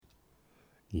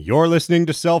You're listening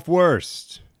to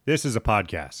Self-Worst. This is a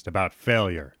podcast about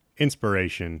failure,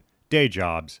 inspiration, day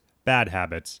jobs, bad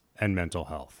habits, and mental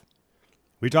health.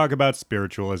 We talk about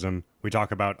spiritualism, we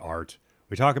talk about art,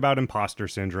 we talk about imposter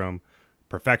syndrome,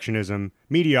 perfectionism,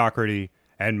 mediocrity,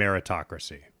 and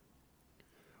meritocracy.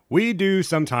 We do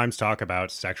sometimes talk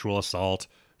about sexual assault,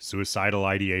 suicidal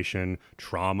ideation,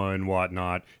 trauma, and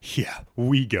whatnot. Yeah,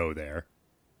 we go there.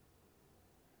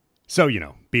 So,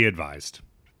 be advised.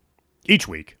 Each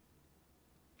week,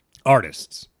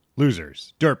 artists,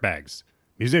 losers, dirtbags,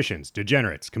 musicians,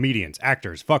 degenerates, comedians,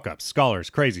 actors, fuck-ups, scholars,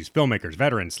 crazies, filmmakers,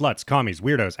 veterans, sluts, commies,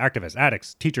 weirdos, activists,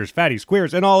 addicts, teachers, fatties,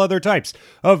 queers, and all other types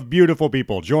of beautiful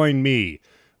people join me,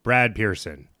 Brad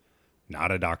Pearson,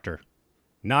 not a doctor,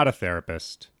 not a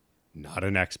therapist, not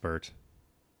an expert,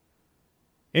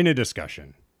 in a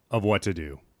discussion of what to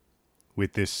do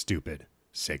with this stupid,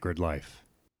 sacred life.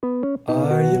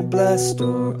 Are you blessed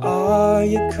or are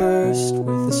you cursed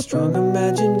with a strong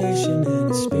imagination and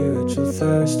a spiritual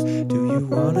thirst? Do you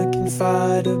want to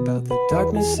confide about the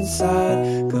darkness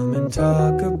inside? Come and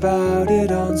talk about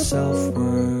it on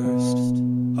Self-Worst.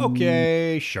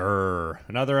 Okay, sure.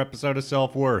 Another episode of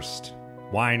Self-Worst.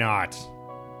 Why not?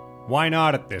 Why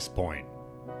not at this point?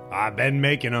 I've been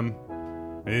making them.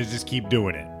 Let's just keep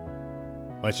doing it.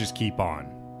 Let's just keep on.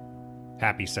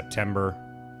 Happy September.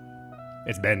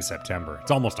 It's been September.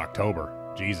 It's almost October.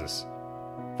 Jesus.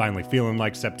 Finally feeling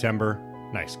like September.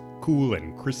 Nice, cool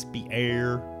and crispy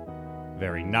air.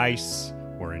 Very nice.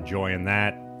 We're enjoying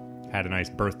that. Had a nice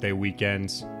birthday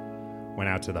weekend.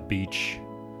 Went out to the beach.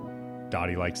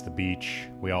 Dottie likes the beach.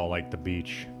 We all like the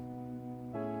beach.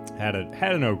 Had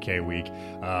an okay week.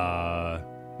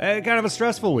 Kind of a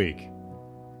stressful week.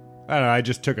 I don't know, I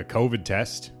just took a COVID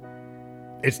test.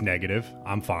 It's negative.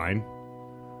 I'm fine.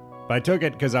 But I took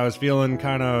it because I was feeling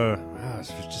I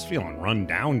was just feeling run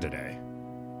down today.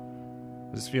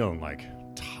 I was feeling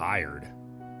tired.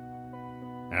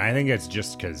 And I think it's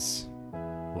just because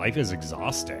life is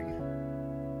exhausting.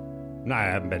 I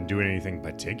haven't been doing anything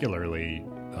particularly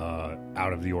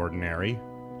out of the ordinary.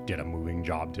 Did a moving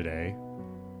job today.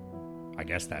 I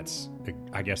guess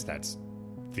that's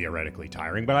theoretically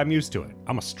tiring, but I'm used to it.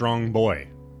 I'm a strong boy.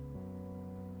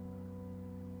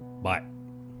 But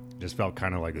just felt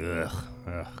kind of like,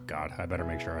 God, I better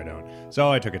make sure I don't.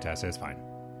 So I took a test. It's fine.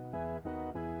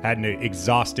 Had an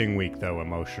exhausting week, though,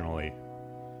 emotionally.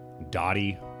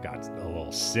 Dottie got a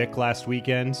little sick last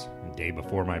weekend, the day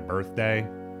before my birthday.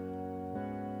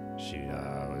 She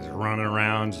was running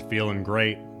around, feeling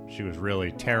great. She was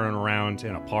really tearing around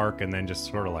in a park, and then just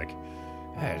sort of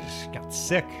just got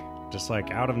sick, just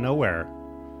out of nowhere.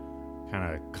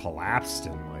 Kind of collapsed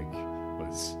and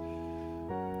was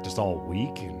just all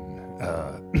weak, and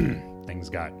things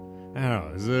got, I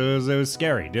don't know, it was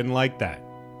scary. Didn't like that.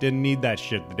 Didn't need that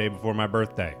shit the day before my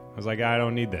birthday. I was like, I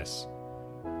don't need this.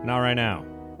 Not right now.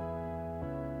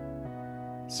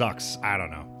 Sucks. I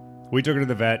don't know. We took her to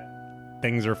the vet.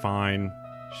 Things are fine.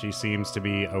 She seems to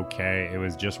be okay. It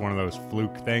was just one of those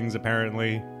fluke things,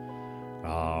 apparently.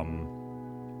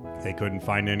 They couldn't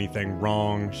find anything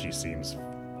wrong. She seems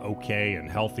okay and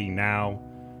healthy now.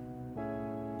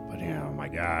 But yeah, oh my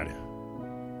God.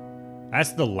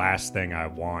 That's the last thing I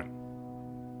want.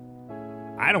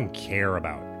 I don't care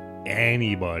about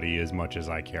anybody as much as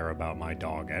I care about my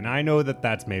dog. And I know that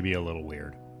that's maybe a little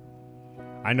weird.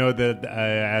 I know that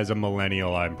as a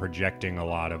millennial, I'm projecting a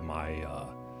lot of my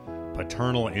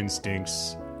paternal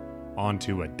instincts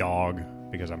onto a dog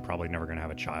because I'm probably never going to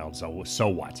have a child. So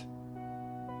what?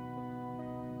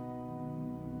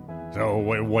 So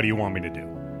what do you want me to do?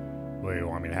 What, do you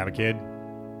want me to have a kid?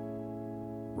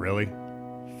 Really?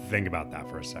 Think about that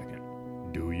for a second.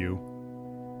 Do you?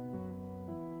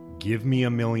 Give me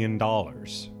 $1 million.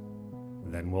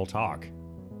 Then we'll talk.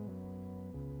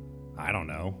 I don't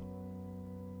know.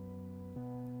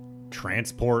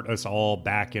 Transport us all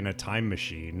back in a time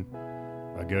machine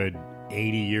a good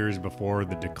 80 years before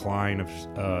the decline of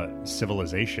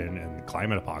civilization and the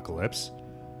climate apocalypse.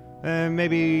 And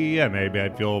maybe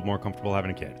I'd feel more comfortable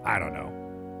having a kid. I don't know.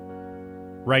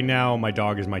 Right now, my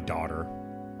dog is my daughter.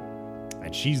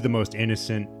 And she's the most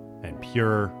innocent and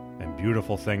pure and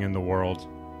beautiful thing in the world.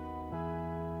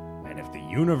 And if the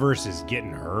universe is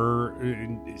getting her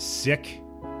sick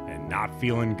and not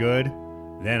feeling good,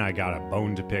 then I got a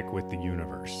bone to pick with the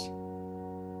universe.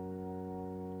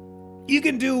 You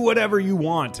can do whatever you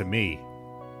want to me.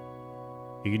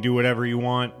 You can do whatever you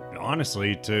want,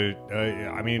 honestly,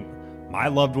 my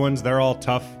loved ones, they're all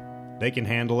tough. They can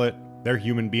handle it. They're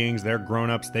human beings. They're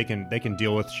grown-ups. They can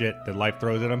deal with shit that life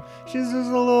throws at them. She's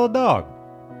just a little dog.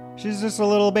 She's just a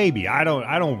little baby. I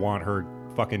don't want her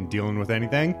fucking dealing with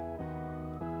anything.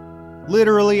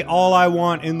 Literally all I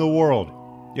want in the world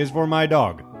is for my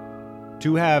dog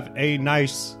to have a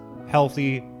nice,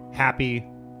 healthy, happy,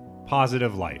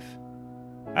 positive life.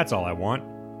 That's all I want.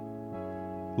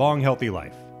 Long, healthy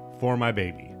life for my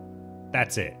baby.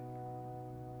 That's it.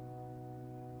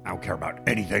 I don't care about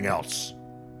anything else.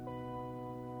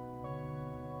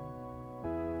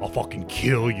 I'll fucking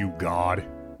kill you, God.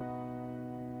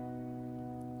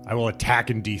 I will attack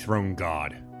and dethrone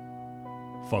God.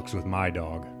 Fucks with my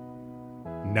dog.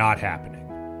 Not happening.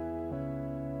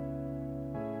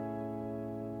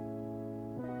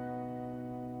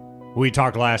 We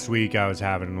talked last week. I was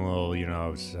having a little,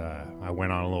 I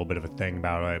went on a little bit of a thing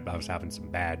about it. I was having some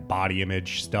bad body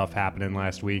image stuff happening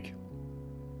last week.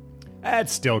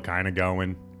 That's still kind of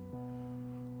going.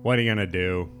 What are you gonna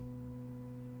do?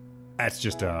 That's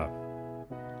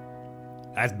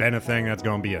been a thing. That's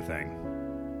gonna be a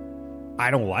thing. I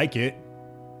don't like it.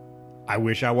 I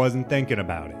wish I wasn't thinking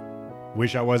about it.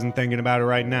 Wish I wasn't thinking about it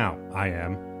right now. I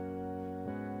am.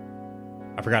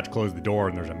 I forgot to close the door,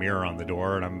 and there's a mirror on the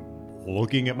door, and I'm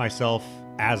looking at myself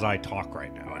as I talk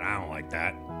right now, and I don't like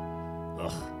that.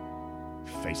 Ugh.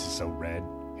 Face is so red.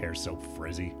 Hair's so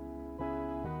frizzy.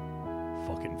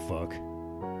 Fucking fuck.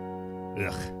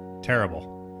 Ugh.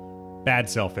 Terrible. Bad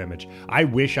self-image. I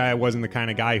wish I wasn't the kind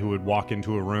of guy who would walk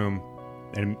into a room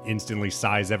and instantly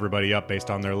size everybody up based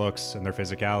on their looks and their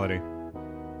physicality.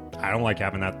 I don't like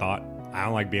having that thought. I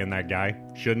don't like being that guy.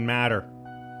 Shouldn't matter.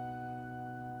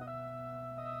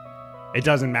 It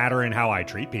doesn't matter in how I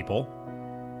treat people.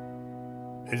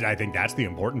 I think that's the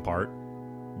important part.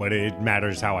 But it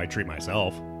matters how I treat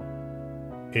myself.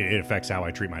 It affects how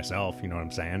I treat myself, you know what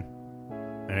I'm saying?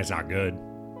 And it's not good.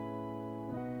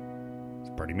 It's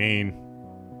pretty mean.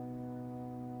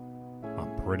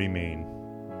 I'm pretty mean.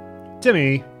 To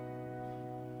me.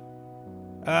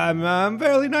 I'm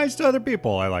fairly nice to other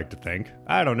people, I like to think.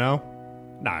 I don't know.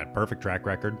 Not a perfect track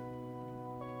record.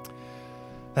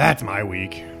 That's my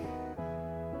week.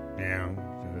 Yeah,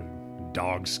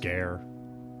 dog scare.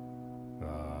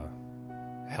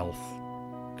 Health.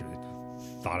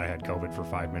 Thought I had COVID for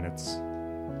 5 minutes.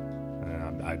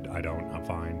 I don't. I'm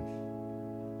fine.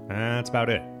 That's about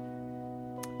it.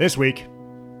 This week,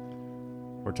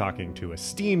 we're talking to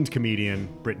esteemed comedian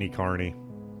Brittany Carney.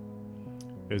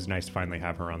 It was nice to finally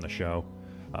have her on the show.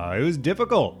 It was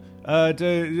difficult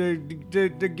to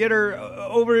get her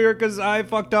over here because I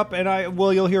fucked up, and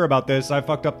you'll hear about this. I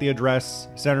fucked up the address,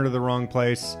 sent her to the wrong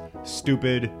place.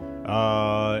 Stupid,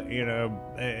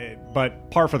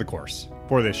 but par for the course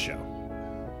for this show.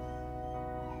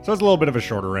 So it's a little bit of a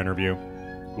shorter interview.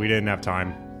 We didn't have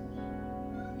time,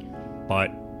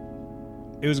 but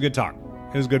it was a good talk.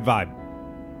 It was a good vibe.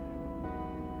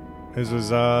 This was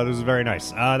very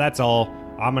nice. That's all.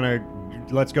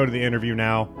 Let's go to the interview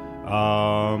now.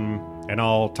 And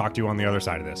I'll talk to you on the other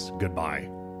side of this. Goodbye.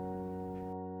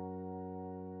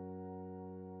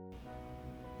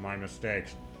 My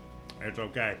mistakes. It's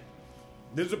okay.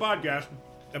 This is a podcast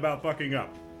about fucking up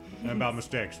and about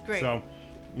mistakes. Great. So,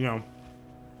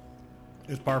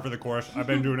 it's par for the course. I've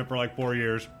been doing it for like 4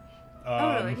 years.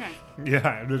 Oh, really? Nice.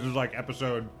 Yeah, this is like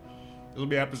it'll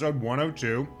be episode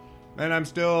 102, and I'm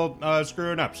still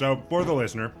screwing up. So, for the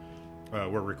listener,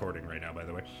 we're recording right now, by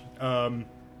the way.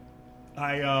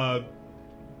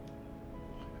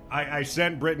 I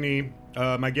sent Brittany,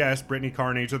 my guest, Brittany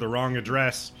Carney, to the wrong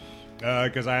address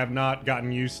because I have not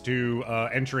gotten used to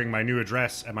entering my new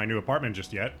address at my new apartment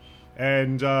just yet.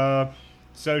 And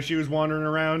so she was wandering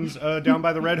around down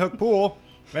by the Red Hook pool,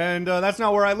 and that's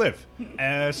not where I live.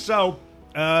 So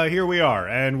here we are,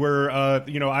 and we're,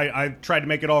 I tried to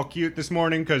make it all cute this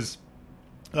morning because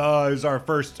it was our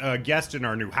first guest in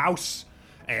our new house,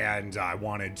 and I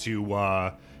wanted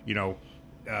to,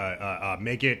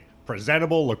 make it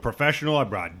presentable, look professional. I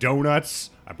brought donuts,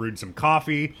 I brewed some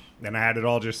coffee, and I had it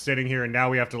all just sitting here, and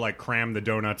now we have to like cram the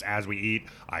donuts as we eat.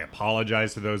 I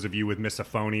apologize to those of you with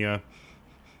misophonia.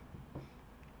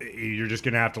 You're just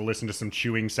gonna have to listen to some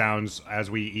chewing sounds as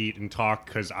we eat and talk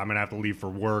because I'm gonna have to leave for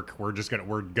work. We're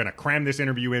gonna cram this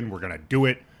interview in. We're gonna do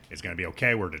it. It's gonna be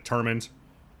okay. We're determined.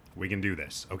 We can do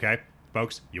this. Okay,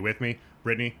 folks, you with me?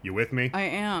 Brittany, you with me? I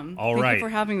am. All Thank right. you for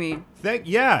having me.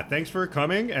 Thanks for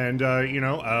coming and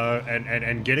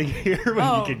and getting here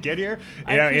when you could get here.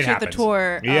 I Yeah, appreciate it happens. the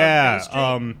tour.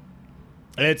 Yeah,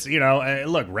 it's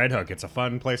look, Red Hook. It's a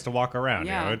fun place to walk around.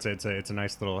 Yeah. It's a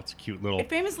nice little, it's a cute little. It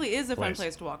famously is a fun place.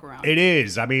 place to walk around. It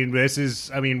is. I mean,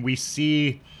 we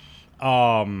see,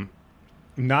 not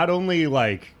only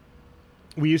like.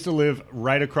 We used to live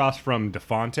right across from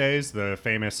DeFonte's, the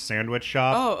famous sandwich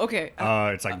shop. Oh, okay.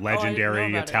 It's like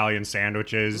legendary Italian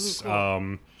sandwiches. Ooh,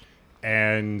 cool.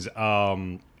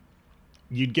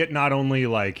 you'd get not only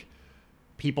like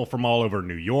people from all over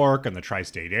New York and the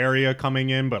tri-state area coming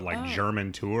in, but like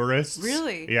German tourists.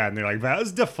 Really? Yeah, and they're like,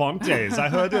 "Was de Fontes?" I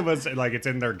heard it was like it's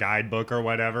in their guidebook or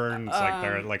whatever, and it's like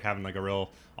they're like having like a real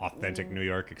authentic New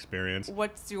York experience.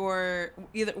 What's your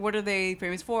what are they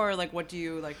famous for? Like, what do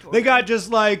you like to order? They got just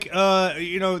like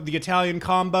the Italian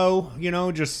combo,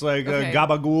 just like Okay. a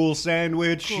gabagool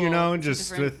sandwich, Cool. just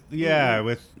Different.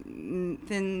 with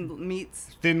thin meats.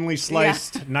 thinly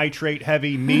sliced nitrate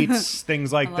heavy meats,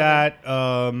 things like love that.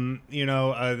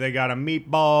 They got a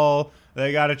meatball,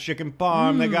 they got a chicken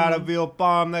parm, they got a veal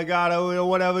parm, they got a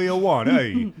whatever you want.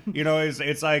 Hey,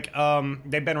 it's like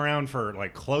they've been around for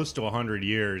like close to 100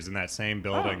 years in that same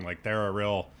building. Oh. Like they're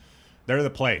the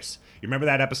place. You remember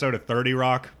that episode of 30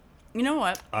 Rock? You know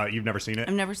what? You've never seen it?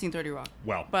 I've never seen 30 Rock.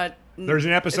 Well, but there's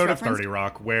an episode it's of 30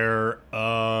 referenced? Rock where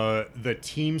the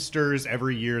Teamsters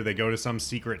every year they go to some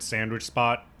secret sandwich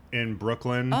spot in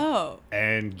Brooklyn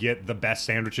and get the best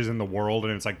sandwiches in the world,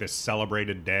 and it's like this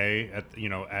celebrated day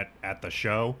at the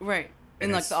show. Right. And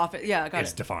In like it's- the office. Yeah, got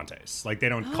It's it. DeFontes. Like they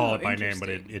don't call it by name, but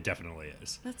interesting. it definitely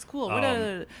is. That's cool. What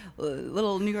a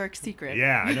little New York secret.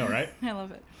 Yeah, I know, right? I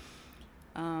love it.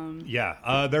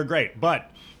 Yeah, they're great,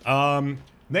 but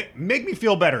make me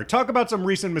feel better. Talk about some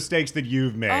recent mistakes that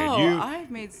you've made. I've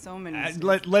made so many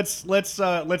mistakes.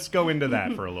 Let's go into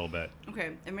that for a little bit.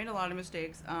 Okay, I made a lot of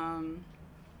mistakes.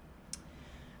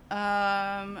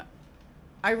 I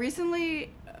recently.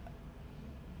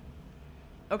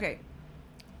 Okay.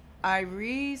 I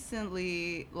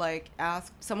recently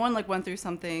asked someone went through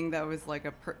something that was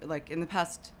in the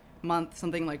past month,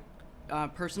 something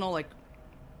personal, like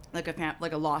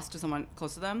a loss to someone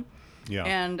close to them. Yeah.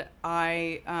 And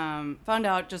I found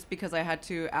out just because I had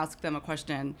to ask them a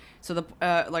question, so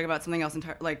about something else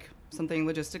something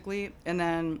logistically, and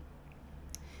then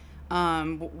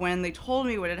when they told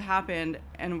me what had happened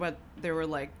and what they were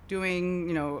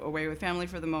doing, away with family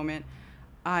for the moment,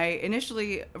 I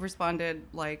initially responded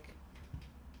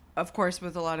of course,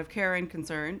 with a lot of care and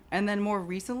concern. And then more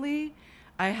recently,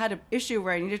 I had an issue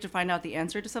where I needed to find out the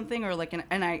answer to something, or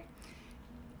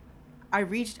I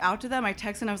reached out to them. I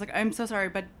texted and I was like, "I'm so sorry,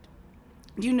 but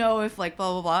do you know if blah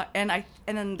blah blah?" And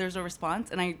then there's a response,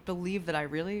 and I believe that I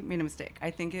really made a mistake.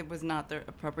 I think it was not the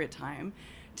appropriate time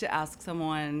to ask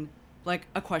someone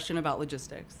a question about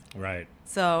logistics. Right.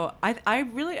 So I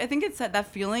think it's that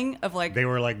feeling of they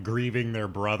were grieving their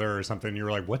brother or something. You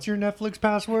were like, "What's your Netflix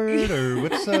password?" Or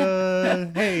 "What's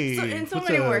hey?" In so what's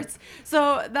many words.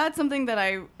 So that's something that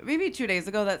I maybe 2 days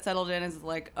ago that settled in is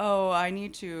I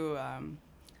need to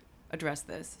address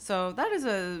this. So that is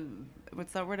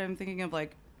what's that word I'm thinking of?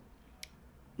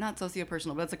 Not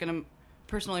sociopersonal, but it's a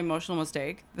personal emotional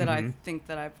mistake that I think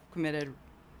that I've committed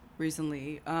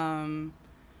recently.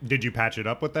 Did you patch it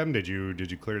up with them? Did you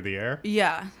clear the air?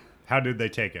 Yeah. How did they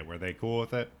take it? Were they cool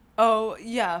with it? Oh,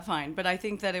 yeah, fine. But I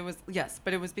think that it was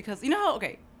because,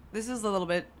 this is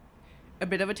a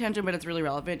bit of a tangent, but it's really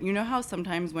relevant. You know how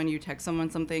sometimes when you text someone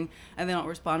something and they don't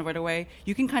respond right away,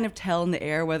 you can kind of tell in the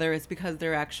air whether it's because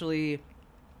they're actually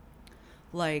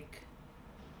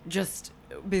just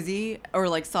busy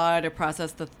or saw it or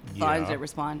processed the thought and didn't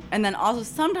respond. And then also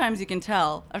sometimes you can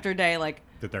tell after a day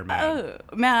that they're mad.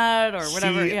 Mad or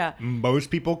whatever. See, yeah. Most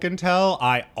people can tell.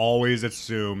 I always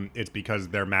assume it's because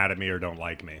they're mad at me or don't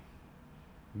like me.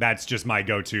 That's just my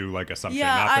go-to assumption.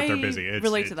 Yeah, not that they're busy.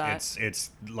 relate to that.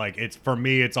 It's for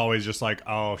me. It's always just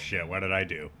oh shit. What did I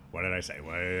do? What did I say?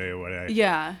 What did I?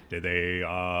 Yeah. Did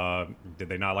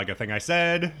they not like a thing I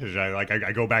said? Did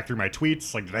I go back through my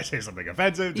tweets. Did I say something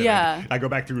offensive? I go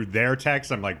back through their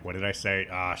text. I'm what did I say?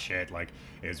 Ah, shit.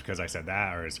 It's because I said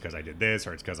that, or it's because I did this,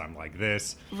 or it's because I'm like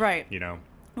this. Right.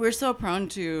 We're so prone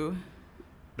to.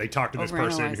 They talked to this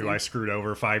person who I screwed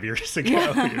over 5 years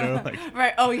ago.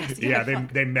 Right. Oh yes. Yeah.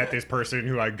 They met this person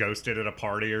who I ghosted at a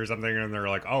party or something, and they're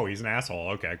like, "Oh, he's an asshole.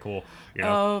 Okay, cool."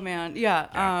 Oh man,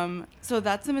 yeah. So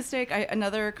that's a mistake.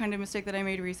 Another kind of mistake that I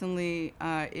made recently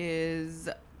is,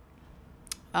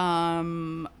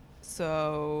 my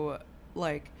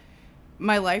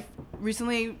life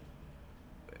recently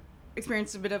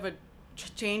experienced a bit of a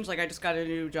change. I just got a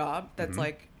new job that's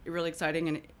really exciting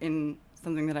and in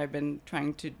something that I've been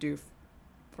trying to do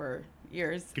for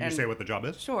years. Can you say what the job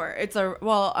is? Sure. It's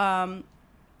I'm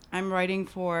writing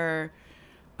for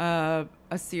a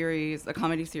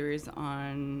comedy series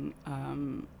on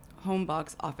Home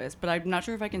Box Office, but I'm not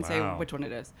sure if I can say which one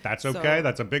it is. That's okay.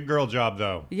 That's a big girl job,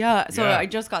 though. Yeah. So I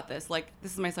just got this.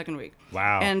 This is my second week.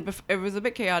 Wow. And it was a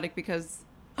bit chaotic because,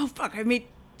 I made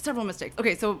several mistakes.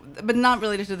 Okay, but not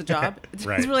related to the job. It's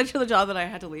Right. related to the job that I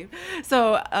had to leave.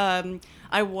 So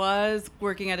I was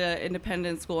working at an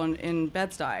independent school in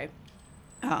Bed-Stuy,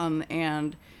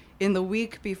 And in the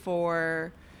week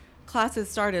before classes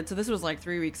started, so this was like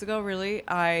 3 weeks ago, really,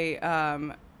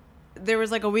 there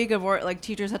was like a week of work, like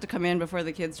teachers had to come in before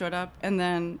the kids showed up. And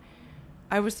then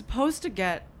I was supposed to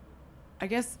get, I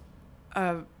guess,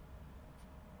 a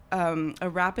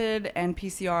rapid and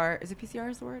PCR. Is it PCR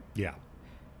is the word? Yeah.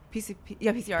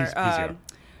 PCR.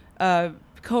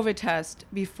 COVID test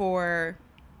before,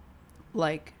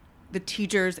 like, the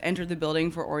teachers entered the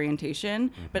building for orientation.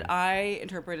 Mm-hmm. But I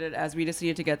interpreted it as we just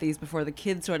needed to get these before the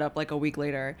kids showed up, like, a week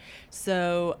later.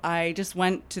 So I just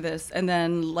went to this. And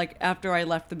then, like, after I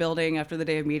left the building, after the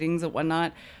day of meetings and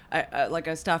whatnot, like,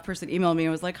 a staff person emailed me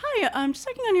and was like, hi, I'm just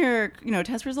checking on your,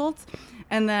 test results.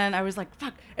 And then I was like,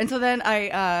 fuck. And so then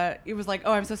it was like,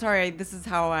 oh, I'm so sorry. This is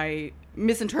how I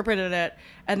misinterpreted it.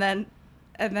 And then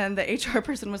the HR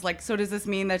person was like, so does this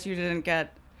mean that you didn't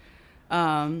get,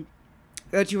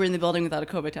 that you were in the building without a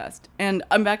COVID test? And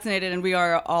I'm vaccinated, and we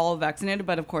are all vaccinated.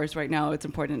 But of course, right now it's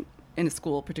important in a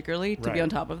school, particularly, to be on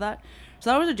top of that. So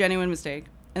that was a genuine mistake.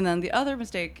 And then the other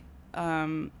mistake,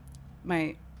 the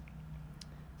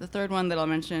third one that I'll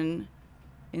mention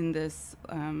in this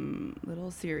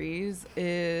little series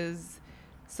is,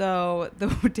 so the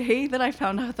day that I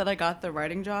found out that I got the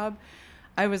writing job,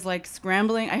 I was like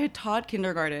scrambling. I had taught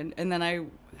kindergarten, and then I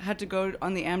had to go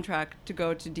on the Amtrak to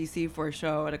go to DC for a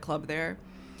show at a club there.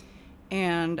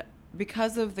 And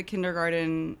because of the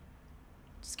kindergarten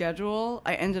schedule,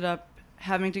 I ended up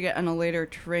having to get on a later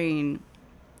train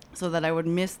so that I would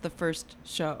miss the first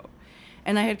show.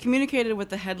 And I had communicated with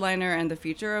the headliner and the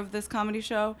feature of this comedy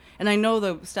show. And I know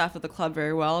the staff at the club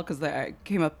very well because I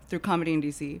came up through comedy in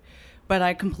DC. But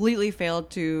I completely failed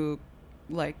to,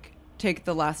 like, take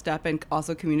the last step and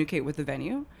also communicate with the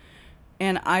venue.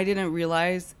 And I didn't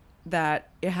realize that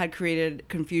it had created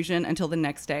confusion until the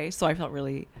next day. So I felt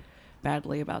really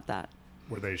badly about that.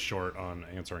 Were they short on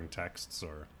answering texts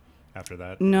or after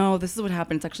that? No, this is what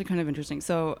happened. It's actually kind of interesting.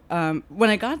 So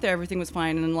when I got there, everything was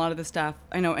fine. And a lot of the staff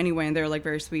I know anyway, and they were like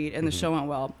very sweet, and the show went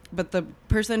well. But the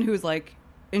person who's like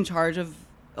in charge of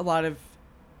a lot of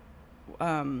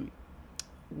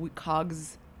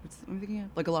cogs, what am I thinking of?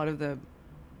 Like a lot of the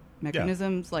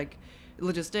mechanisms, like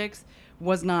logistics,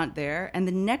 was not there. And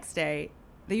the next day,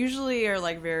 they usually are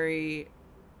like they'll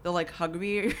like hug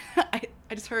me.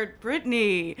 I just heard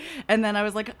Brittany, and then I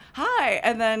was like, hi,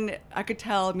 and then I could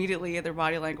tell immediately in their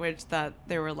body language that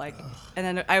they were like, and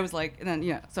then I was like, and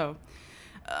then so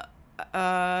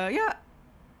I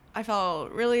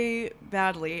felt really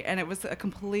badly, and it was a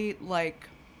complete, like,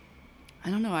 I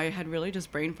don't know, I had really just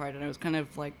brain fart, and I was kind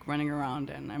of like running around,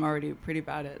 and I'm already pretty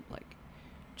bad at like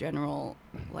general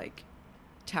like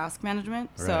task management.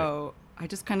 Right. So I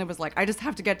just kind of was like, I just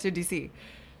have to get to DC.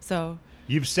 So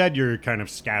you've said you're kind of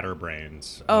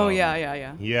scatterbrains. Oh, yeah.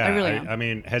 Yeah, I really am. I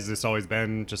mean, has this always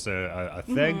been just a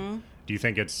thing? Mm-hmm. Do you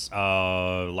think it's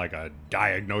like a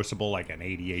diagnosable, like an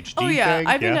ADHD Oh, yeah. thing?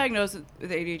 I've been diagnosed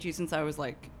with ADHD since I was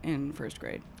like in first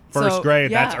grade. First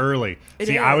grade, yeah, that's early.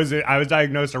 See, I was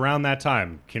diagnosed around that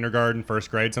time, kindergarten, first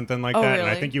grade, something like that. Really? And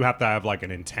I think you have to have like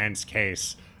an intense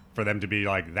case for them to be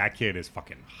like, that kid is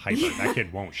fucking hyper. That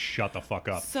kid won't shut the fuck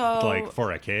up. So, like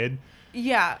for a kid.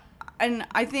 Yeah. And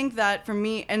I think that for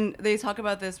me, and they talk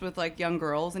about this with like young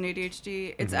girls and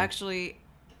ADHD, it's actually,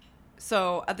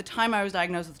 so at the time I was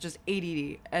diagnosed with just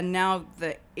ADD, and now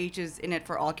the H is in it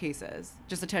for all cases,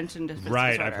 just attention deficit disorder.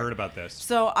 Right, I've heard about this.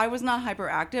 So I was not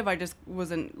hyperactive, I just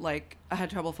wasn't like, I had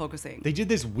trouble focusing. They did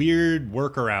this weird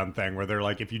workaround thing where they're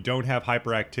like, if you don't have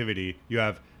hyperactivity, you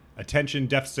have attention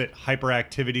deficit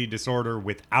hyperactivity disorder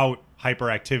without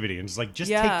hyperactivity. And it's like,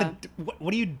 just take the,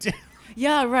 what do you do?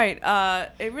 Yeah, right.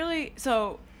 It really,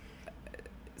 so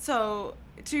to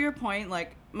your point,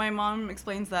 like my mom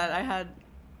explains that I had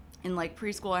in like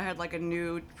preschool, I had like a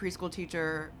new preschool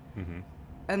teacher,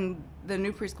 and the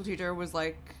new preschool teacher was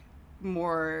like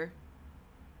more,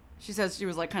 she says she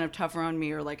was like kind of tougher on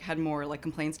me, or like had more like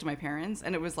complaints to my parents.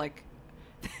 And it was like,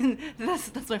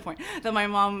 that's my point, that my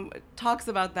mom talks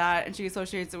about that and she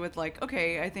associates it with like,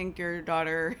 okay, I think your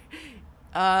daughter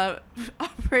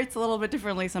operates a little bit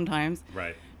differently sometimes.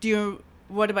 Right.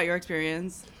 What about your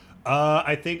experience?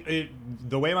 I think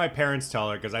the way my parents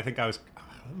tell it, because I think I was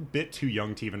a bit too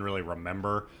young to even really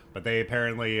remember, but they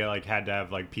apparently like had to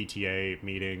have like PTA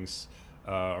meetings,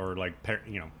 or like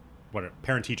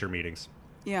parent teacher meetings.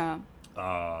 Yeah.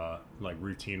 Like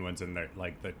routine ones, and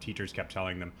like the teachers kept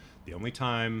telling them, the only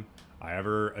time I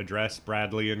ever address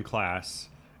Bradley in class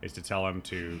is to tell him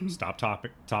to stop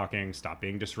talking, stop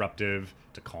being disruptive,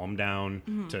 to calm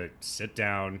down, to sit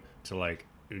down, to like,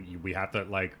 we have to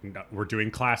like, we're doing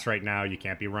class right now, you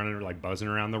can't be running like buzzing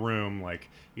around the room, like,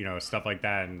 stuff like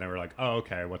that. And they were like, oh,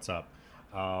 okay, what's up?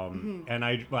 And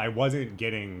I wasn't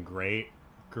getting great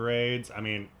grades. I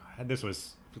mean, this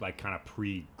was like kind of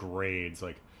pre-grades.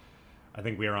 Like, I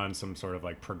think we were on some sort of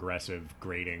like progressive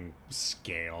grading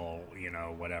scale,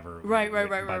 whatever. Right.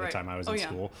 By the time I was in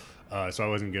school. So I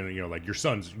wasn't going to, like, your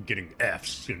son's getting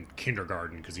Fs in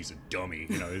kindergarten because he's a dummy.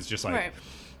 It's just like,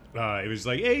 it was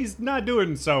like, hey, he's not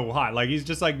doing so hot. Like, he's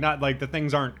just like, not like the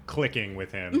things aren't clicking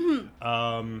with him.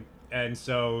 And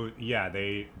so, yeah,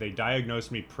 they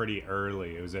diagnosed me pretty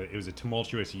early. It was a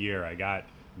tumultuous year. I got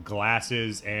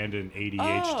glasses and an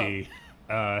ADHD.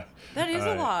 That is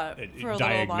a lot for a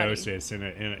diagnosis,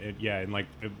 and like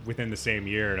within the same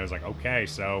year. And I was like, okay,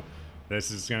 so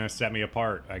this is gonna set me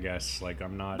apart, I guess. Like,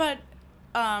 I'm not. But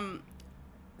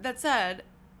that said,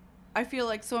 I feel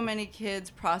like so many kids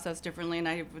process differently, and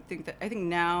I think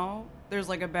now there's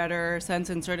like a better sense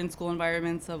in certain school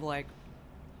environments of like,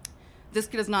 this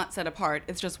kid is not set apart.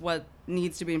 It's just what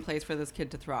needs to be in place for this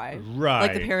kid to thrive. Right.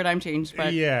 Like the paradigm changed,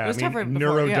 but yeah, it was tougher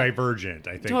before. Neurodivergent,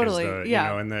 I think. Totally, is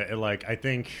the, and the, like, I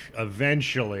think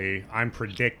eventually I'm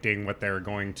predicting what they're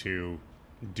going to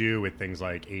do with things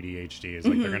like ADHD is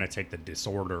like they're going to take the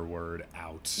disorder word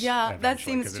out. Yeah, that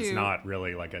seems because it's not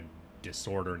really like a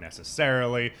disorder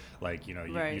necessarily. Like,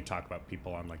 you talk about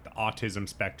people on like the autism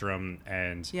spectrum,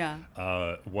 and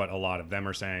what a lot of them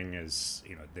are saying is,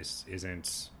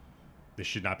 this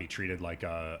should not be treated like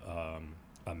a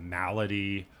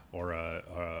malady or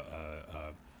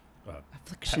a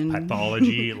affliction,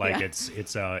 pathology. Like it's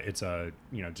a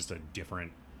just a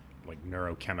different like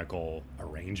neurochemical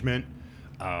arrangement.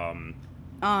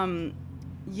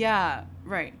 Yeah,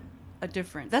 right. A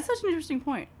different. That's such an interesting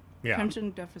point. Yeah.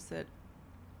 Attention deficit.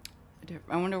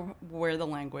 I wonder where the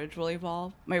language will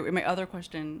evolve. My other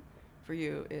question for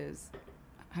you is,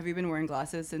 have you been wearing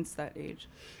glasses since that age?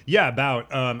 Yeah,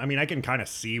 about. I mean, I can kind of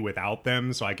see without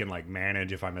them, so I can like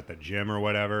manage if I'm at the gym or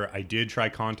whatever. I did try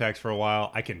contacts for a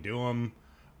while. I can do them,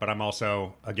 but I'm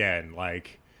also, again,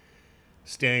 like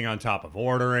staying on top of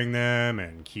ordering them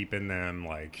and keeping them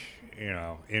like,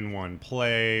 in one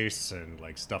place and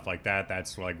like stuff like that.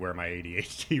 That's like where my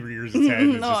ADHD rears its head.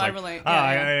 It's I relate.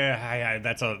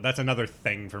 That's another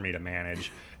thing for me to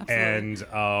manage. Absolutely.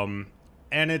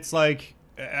 And it's like,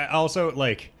 also,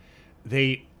 like,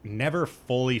 they never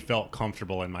fully felt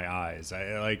comfortable in my eyes.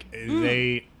 I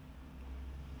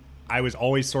was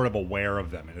always sort of aware of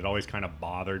them, and it always kind of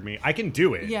bothered me. I can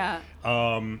do it. Yeah.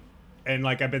 And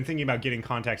like, I've been thinking about getting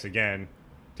contacts again.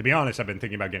 To be honest, I've been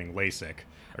thinking about getting LASIK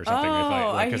or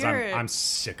something. Because I'm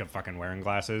sick of fucking wearing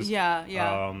glasses. Yeah, yeah.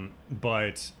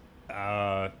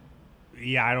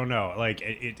 I don't know.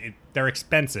 Like, they're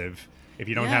expensive if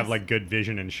you don't have like good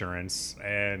vision insurance,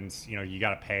 and you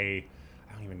got to pay.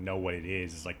 I don't even know what it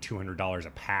is. It's like $200 a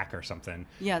pack or something.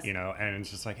 Yes. And it's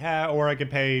just like, or I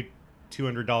could pay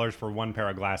 $200 for one pair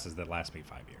of glasses that last me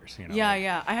 5 years.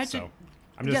 Yeah. I had so to.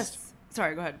 I'm just. Yes.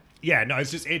 Sorry. Go ahead. Yeah. No. It's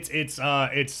just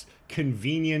it's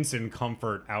convenience and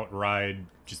comfort outride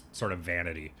just sort of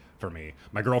vanity for me.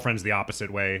 My girlfriend's the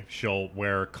opposite way. She'll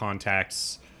wear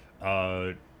contacts.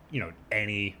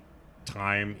 Any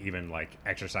time, even like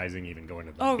exercising, even going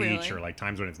to the beach, or like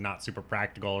times when it's not super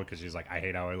practical, because she's like, I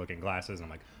hate how I look in glasses, and I'm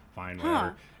like, fine,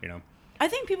 whatever. I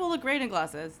think people look great in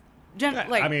glasses.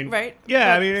 Right?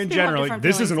 Yeah, but in general,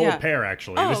 this is an old pair,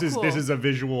 actually. Oh, this is a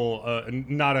visual,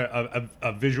 not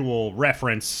a visual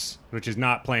reference, which is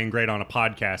not playing great on a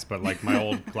podcast, but like my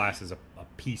old glasses, a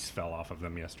piece fell off of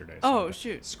them yesterday. So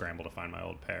shoot. Scramble to find my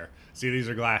old pair. See, these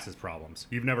are glasses problems.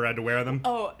 You've never had to wear them?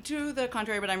 Oh, to the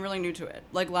contrary, but I'm really new to it.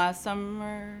 Like last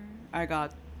summer, I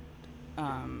got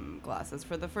glasses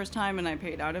for the first time, and I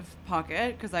paid out of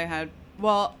pocket because I had.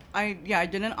 Well, I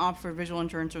didn't opt for visual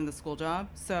insurance from the school job,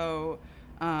 so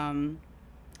during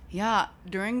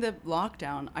the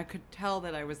lockdown, I could tell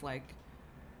that I was like.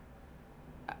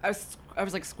 I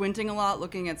was like squinting a lot,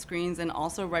 looking at screens, and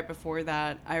also right before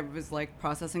that, I was like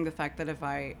processing the fact that if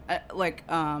I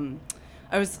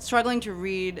was struggling to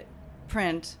read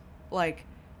print, like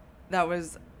that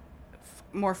was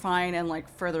more fine and like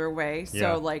further away.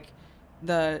 So like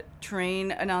the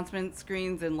train announcement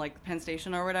screens in like Penn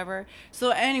Station or whatever.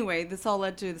 So anyway, this all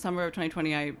led to the summer of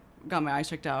 2020. I got my eyes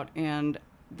checked out, and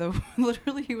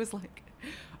literally he was like,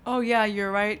 "Oh yeah,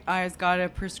 you're right. I've got a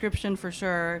prescription for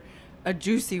sure." A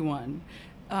juicy one.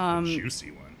 A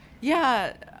juicy one?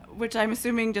 Yeah, which I'm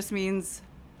assuming just means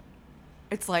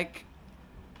it's like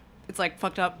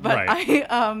fucked up. But right.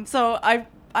 I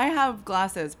have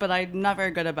glasses, but I'm not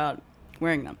very good about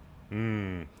wearing them.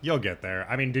 You'll get there.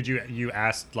 I mean, did you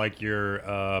asked like your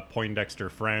Poindexter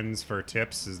friends for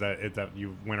tips? Is that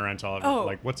you went around to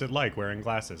like, what's it like wearing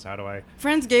glasses? How do I?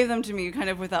 Friends gave them to me kind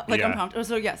of without like Yeah. unprompted.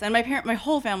 So yes, and my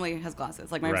whole family has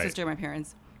glasses. Like my Right. sister, my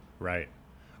parents. Right.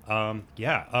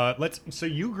 So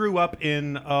you grew up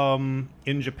in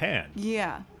Japan.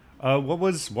 Yeah. What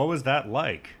was that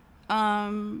like?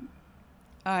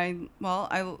 I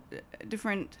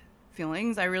different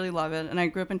feelings. I really love it, and I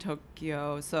grew up in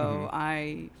Tokyo, so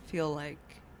I feel like,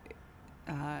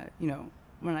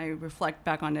 when I reflect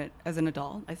back on it as an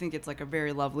adult, I think it's like a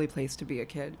very lovely place to be a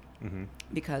kid,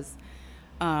 because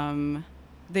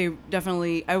they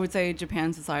definitely, I would say,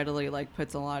 Japan societally like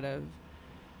puts a lot of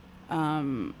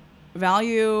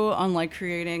value on like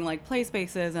creating like play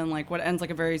spaces and like what ends like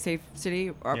a very safe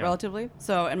city relatively.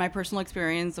 So, and my personal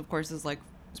experience, of course, is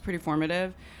pretty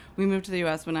formative. We moved to the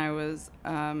U.S. when I was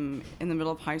in the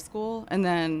middle of high school, and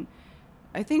then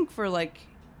I think and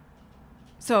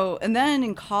then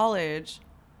in college,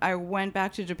 I went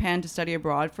back to Japan to study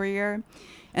abroad for a year.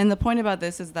 And the point about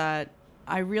this is that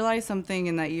I realized something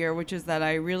in that year, which is that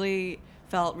I really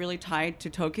felt really tied to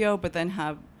Tokyo, but then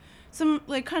have some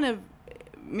like kind of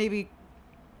maybe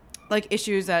like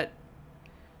issues that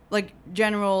like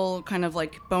general kind of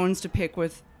like bones to pick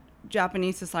with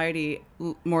Japanese society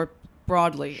more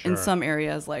broadly in Sure. some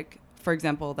areas, like for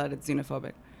example that it's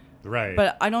xenophobic. Right.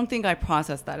 But I don't think I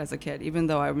processed that as a kid, even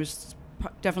though I was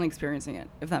definitely experiencing it,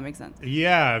 if that makes sense.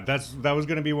 Yeah, that was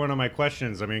going to be one of my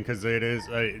questions. I mean, because it is.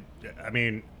 I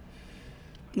mean,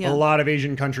 Yeah. a lot of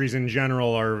Asian countries in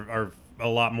general are a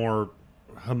lot more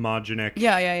homogenic.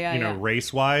 Yeah.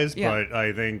 race wise. Yeah. But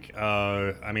I think,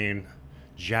 I mean,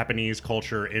 Japanese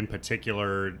culture in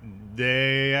particular,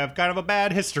 they have kind of a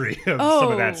bad history of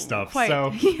some of that stuff. Quite.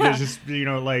 So Yeah. there's just you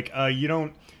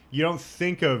don't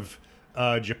think of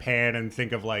Japan and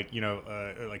think of like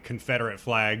like Confederate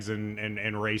flags and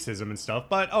racism and stuff,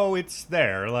 but it's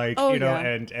there, like Yeah.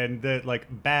 and the like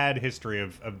bad history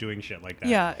of doing shit like that.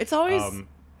 Yeah, it's always Um,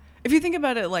 if you think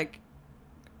about it like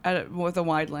with a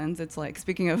wide lens, it's like,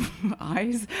 speaking of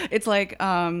eyes, it's like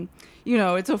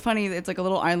it's so funny, it's like a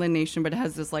little island nation, but it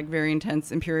has this like very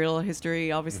intense imperial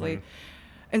history, obviously.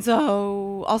 And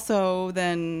so also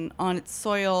then on its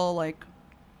soil, like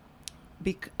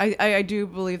I do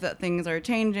believe that things are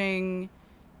changing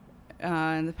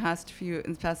in the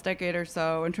past decade or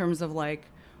so, in terms of like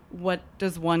what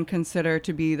does one consider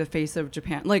to be the face of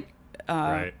Japan, like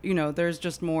Right. there's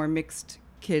just more mixed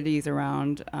kiddies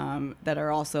around that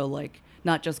are also like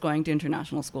not just going to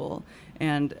international school,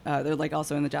 and they're like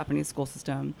also in the Japanese school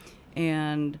system,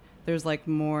 and there's like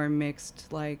more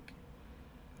mixed. Like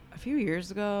a few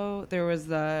years ago there was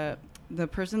the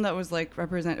person that was like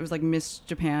it was like Miss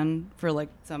Japan for like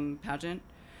some pageant,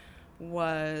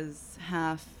 was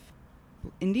half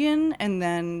Indian, and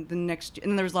then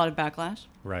there was a lot of backlash.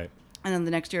 Right. And then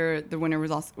the next year, the winner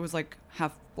was like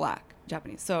half black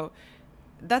Japanese. So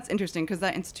that's interesting, because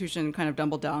that institution kind of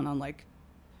doubled down on like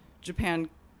Japan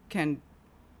can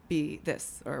be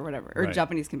this or whatever, or Right.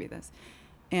 Japanese can be this.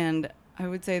 And I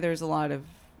would say there's a lot of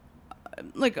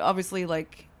like obviously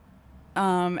like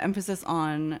emphasis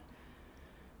on,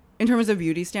 in terms of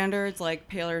beauty standards, like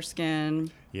paler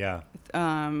skin, Yeah.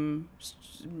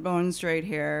 bone straight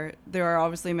hair. There are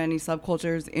obviously many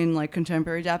subcultures in like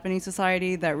contemporary Japanese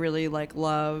society that really like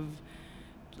love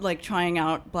like trying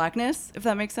out blackness, if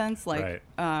that makes sense, like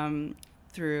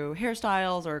through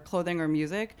hairstyles or clothing or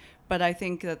music. But I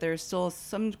think that there's still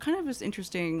some kind of just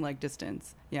interesting like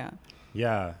distance. Yeah.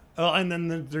 Yeah. Oh, and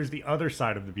then there's the other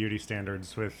side of the beauty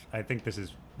standards with, I think this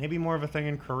is maybe more of a thing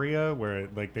in Korea, where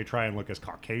like they try and look as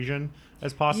Caucasian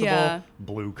as possible. Yeah.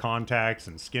 Blue contacts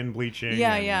and skin bleaching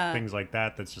Yeah, and yeah. things like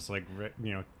that. That's just like,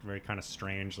 very kind of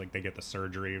strange. Like they get the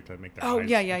surgery to make their Oh, eyes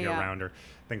yeah. rounder.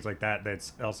 Things like that.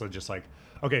 That's also just like,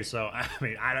 okay, so I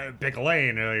mean, I don't pick a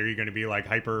lane. Are you going to be like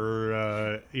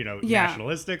hyper,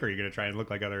 nationalistic? Or are you going to try and look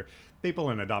like other people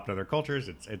and adopt other cultures?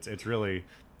 It's really,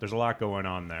 there's a lot going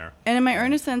on there. And in my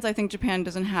earnest sense, I think Japan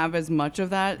doesn't have as much of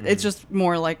that. It's just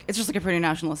more like, it's just like a pretty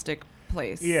nationalistic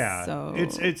place. Yeah, So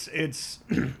it's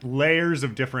layers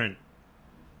of different,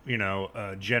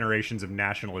 generations of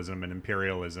nationalism and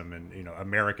imperialism, and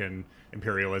American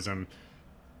imperialism,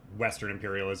 Western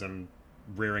imperialism,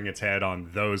 rearing its head on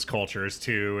those cultures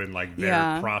too, and like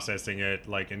they're processing it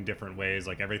like in different ways,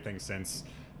 like everything since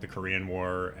the Korean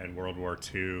War and World War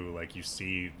II. Like you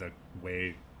see the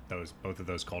way both of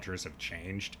those cultures have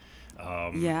changed,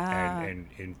 and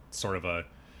in sort of a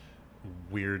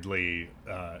weirdly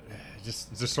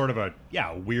just sort of a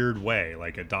weird way,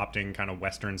 like adopting kind of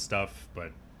Western stuff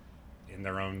but in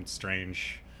their own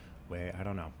strange way. I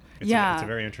don't know. It's a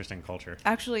very interesting culture.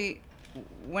 Actually,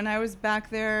 when I was back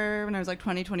there, when I was like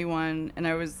 21, and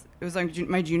it was like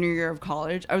my junior year of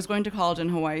college. I was going to college in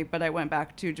Hawaii, but I went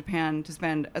back to Japan to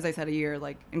spend, as I said, a year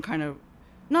like in kind of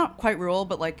not quite rural,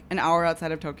 but like an hour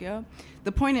outside of Tokyo.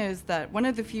 The point is that one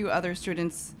of the few other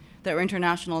students that were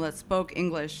international that spoke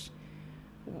English,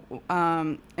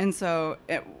 and so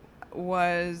it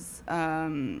was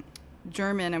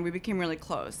German, and we became really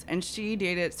close. And she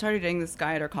started dating this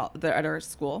guy at our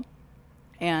school,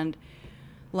 and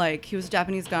like he was a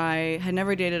Japanese guy, had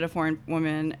never dated a foreign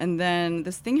woman, and then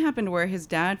this thing happened where his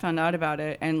dad found out about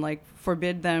it and like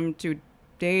forbid them to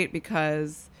date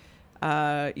because,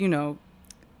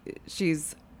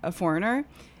 she's a foreigner.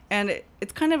 And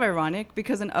it's kind of ironic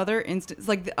because in other instances,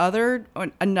 like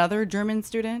another German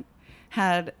student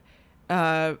had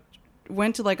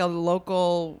went to like a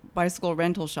local bicycle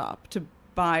rental shop to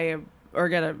buy or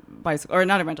get a bicycle, or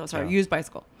not a rental, sorry, used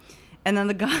bicycle. And then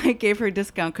the guy gave her a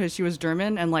discount because she was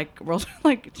German and like World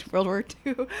War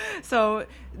II. So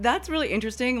that's really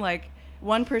interesting. Like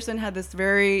one person had this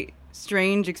very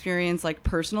strange experience, like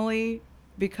personally,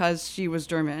 because she was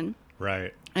German.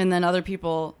 Right. And then other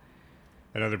people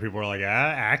were like,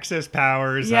 Axis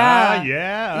powers.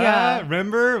 Yeah.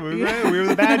 Remember? We were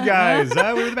the bad guys.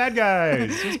 We were the bad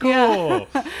guys. It was cool.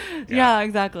 Yeah,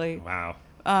 exactly. Wow.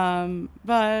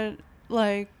 But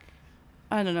like,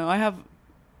 I don't know. I have,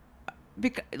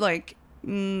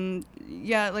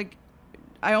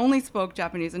 I only spoke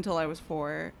Japanese until I was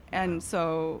 4. And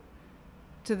so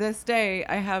to this day,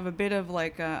 I have a bit of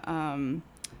like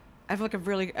I feel like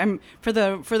for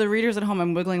the readers at home,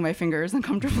 I'm wiggling my fingers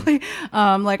uncomfortably.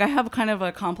 Like I have kind of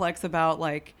a complex about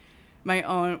like my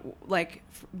own, like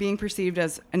being perceived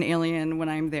as an alien when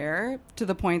I'm there, to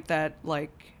the point that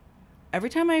like every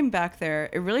time I'm back there,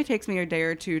 it really takes me a day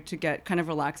or two to get kind of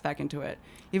relaxed back into it,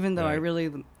 even though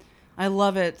I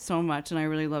love it so much and I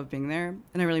really love being there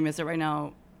and I really miss it right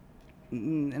now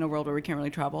in a world where we can't really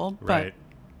travel. Right.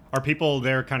 But are people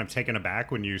there kind of taken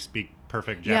aback when you speak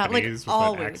perfect Japanese with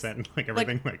always. an accent and like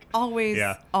everything? Like always.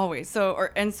 Yeah. Always.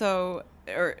 So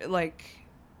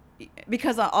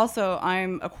because also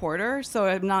I'm a quarter, so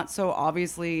I'm not so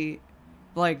obviously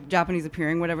like Japanese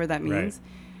appearing, whatever that means.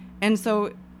 Right. And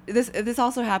so this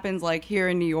also happens like here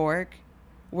in New York,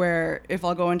 where if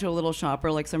I'll go into a little shop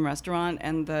or like some restaurant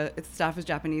and the staff is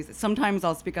Japanese, sometimes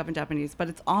I'll speak up in Japanese, but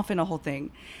it's often a whole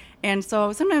thing. And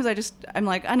so sometimes I'm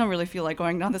like, I don't really feel like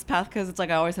going down this path because it's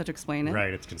like I always have to explain it.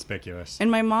 Right, it's conspicuous.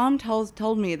 And my mom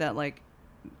told me that like,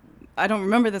 I don't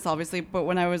remember this obviously, but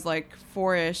when I was like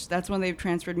 4-ish, that's when they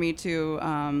transferred me to,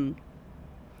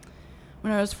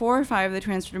 when I was 4 or 5, they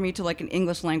transferred me to like an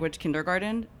English language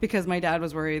kindergarten because my dad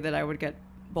was worried that I would get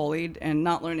bullied and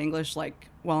not learn English like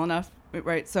well enough.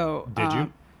 Right. So did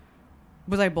you?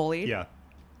 Was I bullied? Yeah.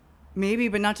 Maybe,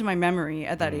 but not to my memory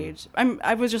at that age.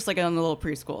 I was just like in a little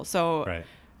preschool. So right.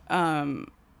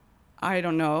 I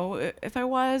don't know if I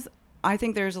was. I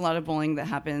think there's a lot of bullying that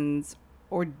happens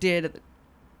or did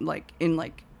like in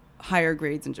like higher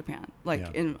grades in Japan,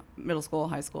 like in middle school,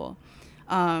 high school.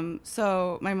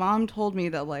 So my mom told me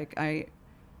that like people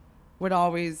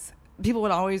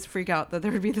would always freak out that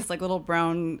there would be this like little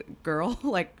brown girl,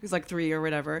 like who's like 3 or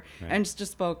whatever, and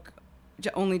just spoke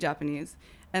only Japanese,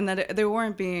 and that they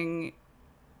weren't being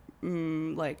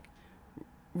like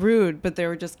rude, but they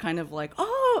were just kind of like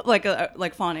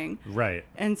like fawning. Right.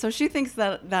 And so she thinks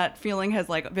that feeling has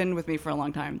like been with me for a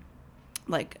long time,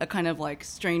 like a kind of like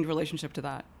strained relationship to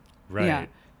that. Right. Yeah.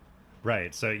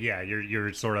 Right. So yeah,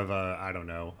 you're sort of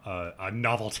a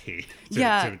novelty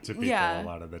to people a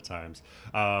lot of the times.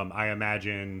 I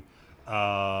imagine,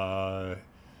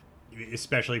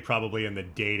 especially probably in the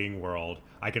dating world,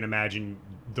 I can imagine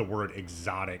the word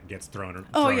exotic gets thrown to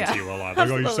you a lot.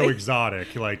 Like, oh, you're so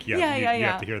exotic. Like, you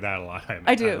have to hear that a lot.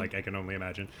 I do. I can only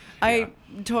imagine. I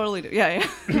totally do. Yeah.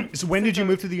 So when did you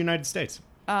move to the United States?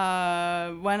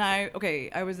 I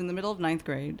was in the middle of 9th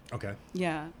grade. Okay.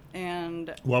 Yeah.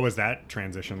 And what was that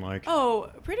transition like? Oh,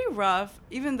 pretty rough.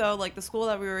 Even though like the school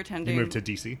that we were attending. You moved to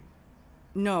DC?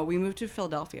 No, we moved to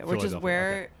Philadelphia, which is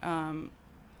where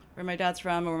my dad's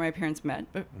from and where my parents met.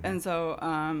 And so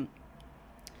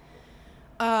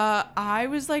I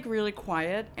was like really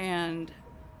quiet and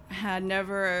had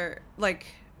never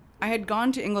I had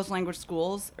gone to English language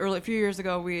schools a few years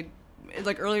ago.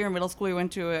 Earlier in middle school, we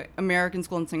went to an American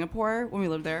school in Singapore when we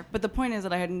lived there. But the point is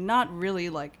that I had not really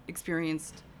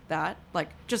experienced that,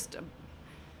 just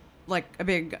a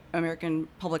big American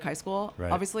public high school,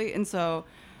 right. Obviously. And so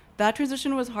that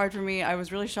transition was hard for me. I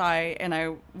was really shy, and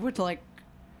I would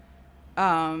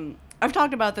I've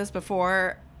talked about this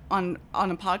before on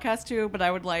a podcast too, but I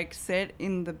would sit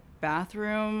in the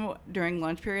bathroom during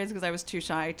lunch periods because I was too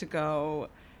shy to go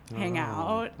hang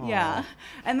out. Aw. Yeah.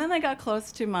 And then I got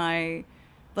close to my,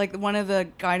 like, one of the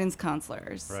guidance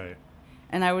counselors. Right.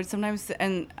 And I would sometimes,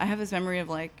 and I have this memory of,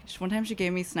 like, one time she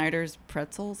gave me Snyder's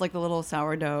pretzels, like the little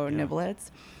sourdough Yeah.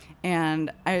 niblets.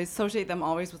 And I associate them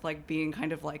always with, like, being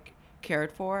kind of, like,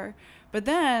 cared for. But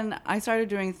then I started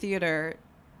doing theater,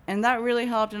 and that really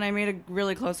helped, and I made a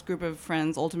really close group of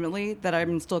friends, ultimately, that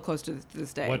I'm still close to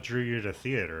this day. What drew you to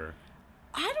theater?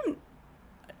 I don't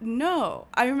know.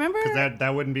 I remember... Because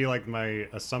that wouldn't be like my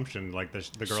assumption. Like the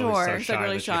girl Sure, who's so she's, shy like,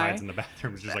 really that she shy. hides in the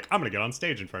bathroom is just like, I'm gonna get on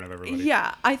stage in front of everybody.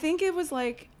 Yeah, I think it was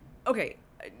like, okay,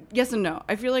 yes and no.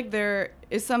 I feel like there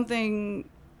is something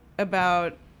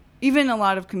about even a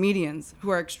lot of comedians who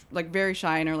are like very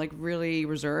shy and are like really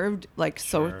reserved, like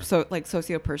Sure. so like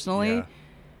socio-personally, Yeah.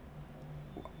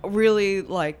 really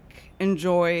like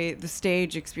enjoy the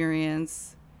stage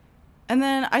experience. And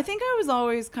then I think I was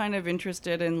always kind of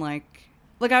interested in like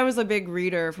I was a big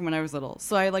reader from when I was little.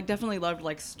 So I like definitely loved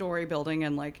like story building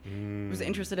and like was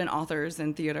interested in authors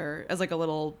and theater as like a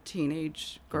little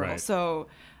teenage girl. Right. So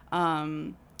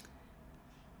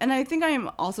and I think I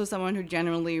am also someone who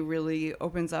generally really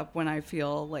opens up when I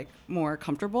feel like more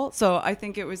comfortable. So I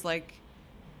think it was like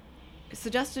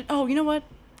suggested, oh, you know what?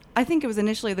 I think it was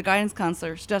initially the guidance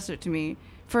counselor suggested it to me.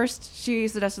 First, she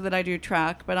suggested that I do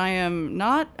track, but I am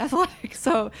not athletic,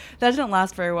 so that didn't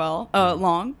last very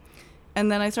long.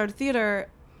 And then I started theater,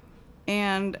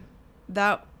 and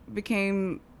that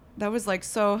was like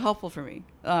so helpful for me.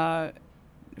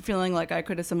 Feeling like I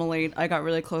could assimilate. I got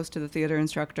really close to the theater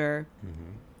instructor.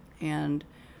 Mm-hmm. And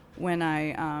when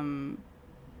I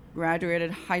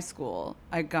graduated high school,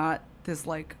 I got this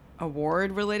like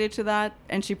award related to that,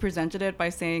 and she presented it by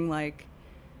saying like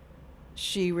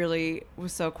she really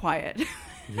was so quiet.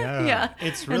 Yeah. Yeah.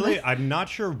 It's And really, then- I'm not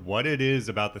sure what it is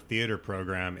about the theater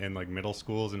program in like middle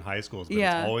schools and high schools, but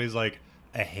Yeah. it's always like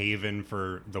a haven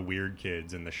for the weird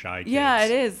kids and the shy kids. Yeah,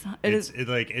 it is.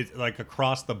 It's like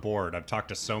across the board. I've talked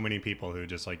to so many people who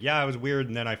just like, yeah, I was weird,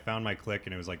 and then I found my clique,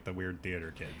 and it was like the weird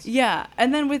theater kids. Yeah,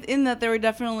 and then within that, there were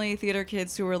definitely theater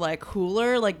kids who were like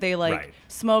cooler, like they like Right.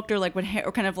 smoked or like would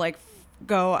or kind of like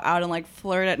go out and like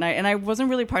flirt at night. And I wasn't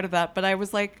really part of that, but I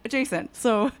was like adjacent,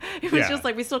 so it was Yeah. just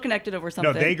like we still connected over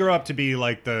something. No, they grow up to be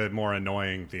like the more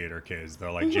annoying theater kids.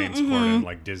 They're like James Corden,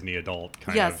 like Disney adult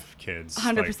kind Yes. of kids.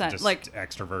 100%, just like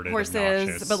extroverted, horses,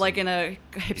 obnoxious, but like in a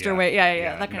hipster way.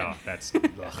 Yeah, that kind no, of. that's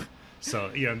ugh. So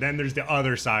then there's the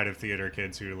other side of theater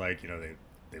kids who like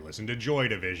they listen to Joy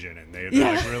Division and they're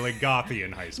Yeah. like really gothy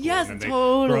in high school. Yes, and then they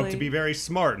grow up totally. to be very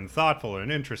smart and thoughtful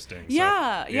and interesting. So,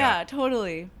 Yeah,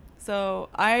 totally. So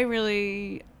I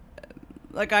really,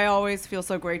 like, I always feel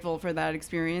so grateful for that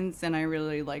experience, and I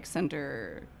really like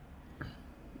center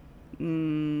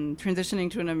transitioning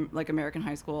to an like American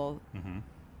high school. Mm-hmm.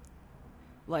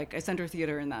 Like I center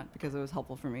theater in that because it was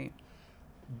helpful for me.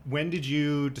 When did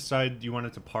you decide you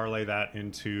wanted to parlay that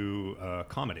into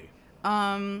comedy?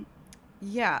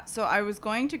 Yeah, so I was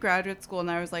going to graduate school, and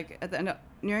I was like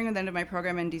nearing the end of my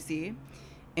program in DC,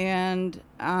 and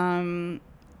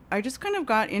I just kind of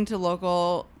got into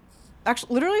local,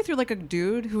 actually literally through like a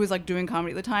dude who was like doing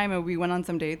comedy at the time, and we went on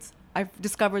some dates. I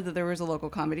discovered that there was a local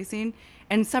comedy scene,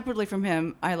 and separately from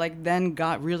him, I like then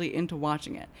got really into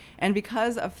watching it. And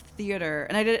because of theater,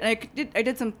 and I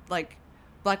did some like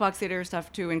black box theater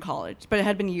stuff too in college, but it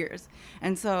had been years.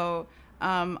 And so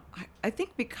I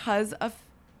think because of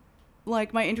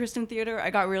like my interest in theater, I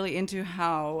got really into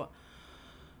how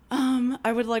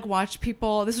I would like watch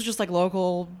people. This was just like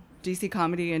local DC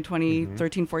comedy in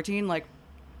 2013, 14, like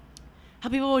how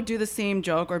people would do the same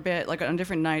joke or bit like on a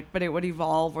different night, but it would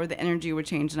evolve or the energy would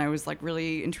change. And I was like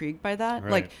really intrigued by that.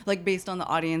 Right. Like based on the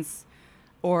audience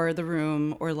or the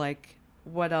room or like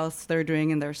what else they're doing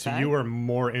in their So set. you were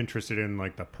more interested in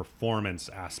like the performance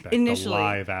aspect, Initially. the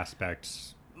live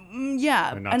aspects,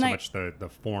 Yeah. and not so much the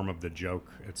form of the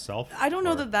joke itself? I don't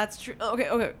know Or- that that's true.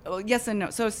 Okay. Well, yes and no.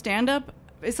 So stand-up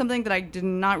is something that I did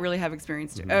not really have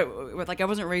experience with. Like I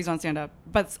wasn't raised on stand-up,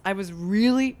 but I was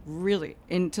really, really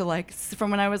into like from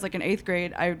when I was like in 8th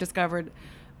grade. I discovered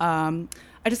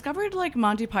like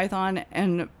Monty Python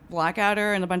and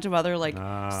Blackadder and a bunch of other like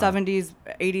 70s,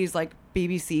 80s like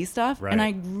BBC stuff, Right. and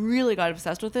I really got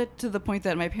obsessed with it to the point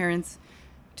that my parents,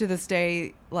 to this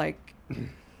day, like.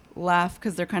 Laugh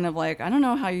because they're kind of like, I don't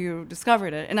know how you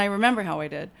discovered it, and I remember how I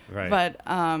did. Right. But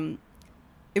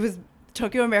it was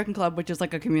Tokyo American Club, which is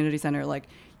like a community center. Like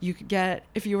you could get,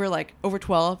 if you were like over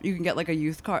 12, you can get like a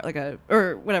youth card,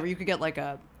 or whatever. You could get like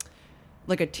a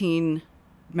teen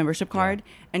membership card,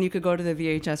 and you could go to the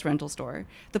VHS rental store.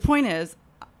 The point is,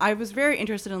 I was very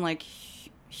interested in like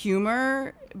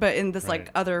humor, but in this like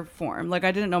Right. other form. Like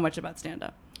I didn't know much about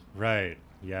stand-up. Right.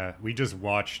 Yeah. We just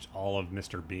watched all of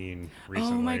Mr. Bean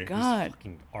recently. Oh my He's a God.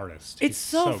 fucking artist. It's He's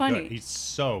so funny. Good. He's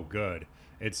so good.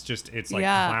 It's like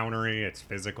Yeah. clownery. It's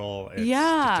physical. It's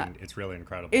Yeah. it's really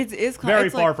incredible. It's very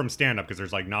it's far like, from stand-up because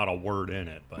there's like not a word in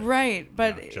it. But right,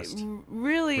 but just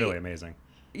really, really amazing.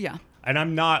 yeah. And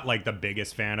I'm not like the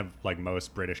biggest fan of like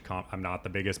most British I'm not the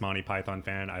biggest Monty Python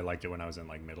fan. I liked it when I was in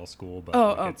like middle school,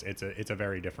 but it's a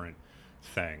very different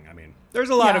thing. I mean, there's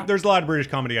a lot of British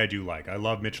comedy I do like. I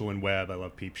love Mitchell and Webb. I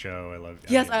love Peep Show. I love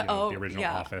the original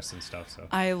Office and stuff. So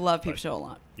I love Peep Show a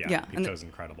lot. yeah, Peep Show's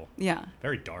incredible. Yeah,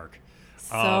 Very dark.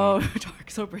 so dark,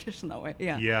 so British in that way.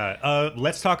 Yeah. Yeah.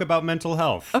 Let's talk about mental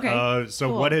health. Okay, So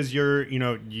cool. what has your,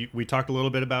 we talked a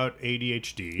little bit about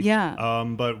ADHD. Yeah.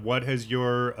 But what has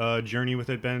your journey with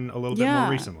it been a little bit more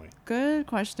recently? Good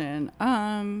question.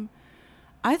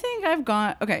 I think I've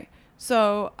gone. Okay,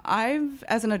 so I've,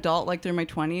 as an adult, like through my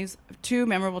 20s, 2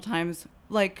 memorable times.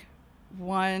 Like,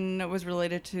 one was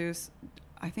related to,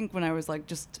 I think when I was like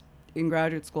just in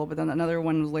graduate school, but then another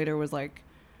one later was like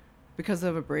because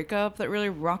of a breakup that really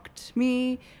rocked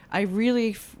me. I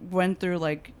really went through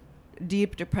like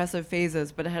deep depressive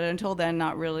phases, but I had until then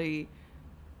not really,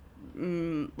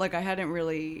 like I hadn't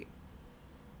really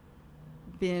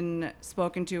been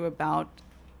spoken to about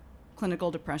clinical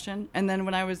depression. And then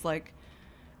when I was like,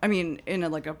 I mean, in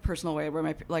a personal way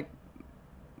where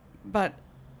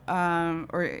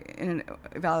or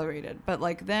evaluated, but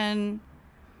like then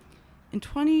in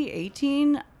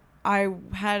 2018, I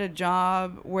had a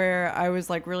job where I was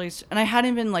like really, and I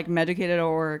hadn't been like medicated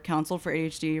or counseled for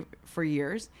ADHD for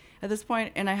years at this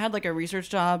point, and I had like a research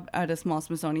job at a small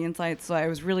Smithsonian site, so I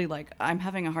was really like, I'm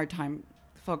having a hard time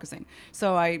focusing.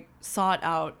 So I sought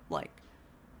out like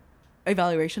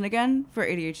evaluation again for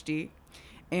ADHD,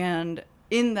 and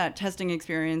in that testing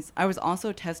experience, I was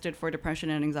also tested for depression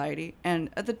and anxiety, and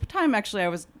at the time, actually, I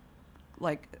was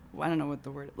like, I don't know what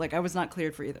the word, like I was not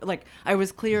cleared for either. Like I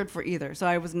was cleared for either. So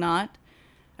I was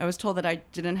told that I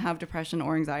didn't have depression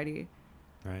or anxiety,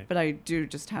 Right. but I do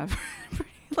just have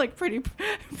pretty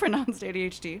pronounced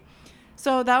ADHD.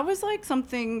 So that was like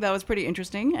something that was pretty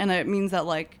interesting. And it means that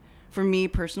like for me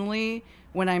personally,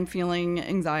 when I'm feeling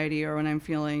anxiety or when I'm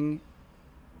feeling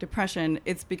depression,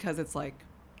 it's because it's like,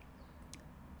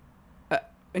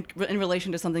 in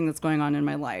relation to something that's going on in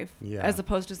my life, as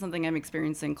opposed to something I'm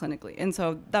experiencing clinically. And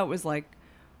so that was like,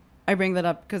 I bring that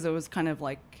up because it was kind of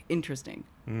like interesting.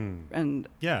 And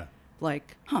Yeah.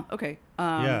 like, okay.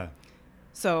 Yeah.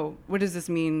 So what does this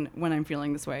mean when I'm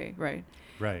feeling this way? Right.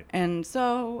 Right. And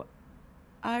so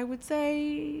I would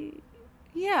say,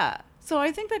 yeah. So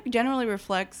I think that generally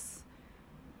reflects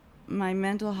my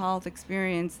mental health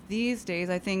experience these days.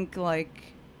 I think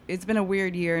like it's been a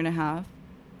weird year and a half,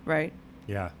 right?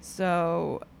 Yeah.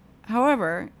 So,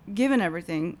 however, given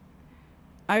everything,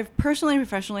 I've personally and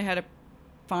professionally had a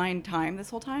fine time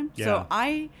this whole time. Yeah. So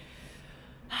I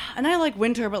like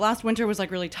winter, but last winter was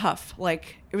like really tough.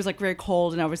 Like it was like very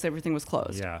cold and obviously everything was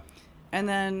closed. Yeah. And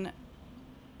then,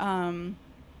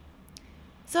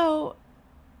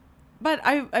 but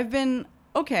I've been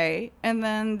okay. And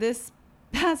then this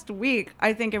past week,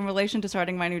 I think in relation to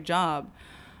starting my new job,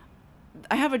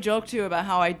 I have a joke too about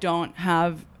how I don't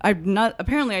have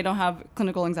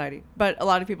clinical anxiety, but a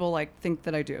lot of people like think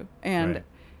that I do. And Right.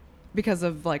 because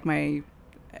of like my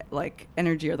like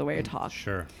energy or the way I talk.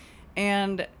 Sure.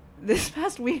 And this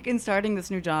past week in starting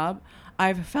this new job,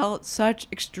 I've felt such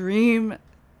extreme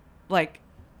like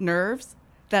nerves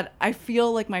that I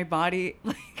feel like my body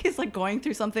like is like going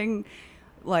through something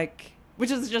like,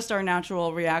 which is just our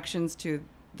natural reactions to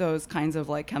those kinds of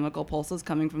like chemical pulses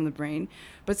coming from the brain.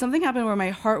 But something happened where my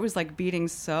heart was like beating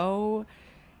so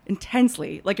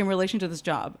intensely, like in relation to this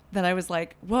job, that I was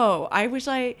like, whoa, I wish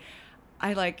I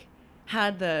like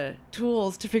had the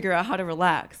tools to figure out how to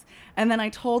relax. And then I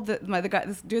told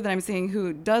this dude that I'm seeing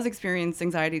who does experience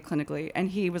anxiety clinically, and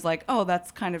he was like, oh,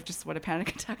 that's kind of just what a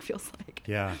panic attack feels like.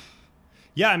 Yeah.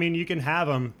 Yeah, I mean, you can have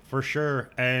them for sure.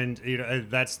 And,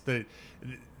 that's the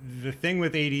thing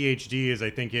with ADHD is I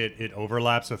think it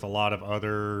overlaps with a lot of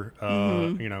other,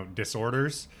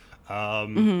 disorders.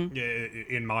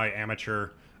 In my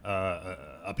amateur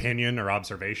opinion or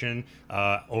observation,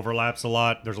 overlaps a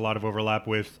lot. There's a lot of overlap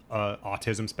with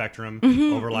autism spectrum,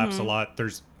 overlaps a lot.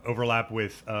 There's overlap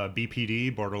with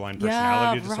BPD, borderline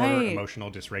personality disorder, right. emotional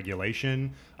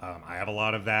dysregulation. I have a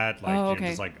lot of that, like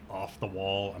just like off the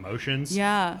wall emotions.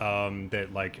 That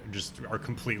like just are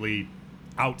completely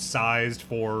outsized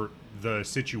for the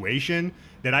situation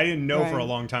that I didn't know for a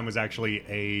long time was actually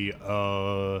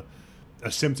a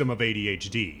symptom of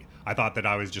ADHD. I thought that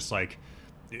I was just like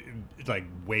like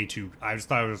way too. I just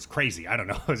thought it was crazy. I don't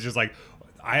know. It's just like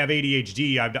I have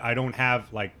ADHD. I don't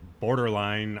have like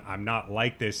borderline. I'm not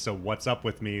like this. So what's up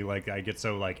with me? Like I get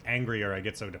so like angry or I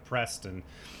get so depressed, and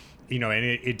and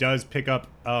it does pick up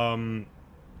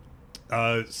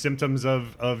symptoms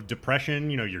of depression.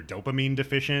 You're dopamine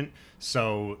deficient,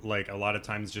 so like a lot of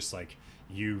times just like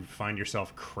you find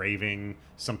yourself craving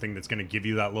something that's going to give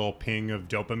you that little ping of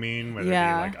dopamine, whether it be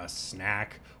like a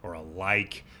snack or a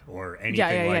like or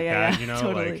anything like that,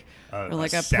 totally. Like or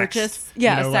like a sext, purchase,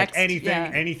 like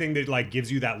sext, anything that like gives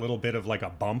you that little bit of like a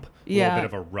bump, a little bit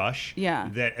of a rush,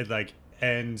 that like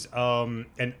and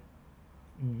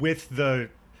with the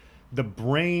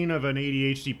brain of an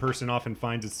ADHD person often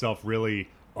finds itself really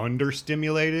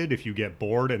understimulated if you get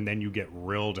bored, and then you get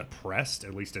real depressed,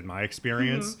 at least in my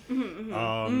experience.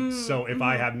 So if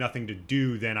I have nothing to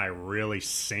do, then I really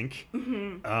sink.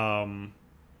 And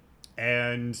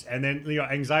then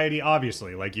anxiety,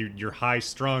 obviously, like you're high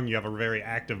strung, you have a very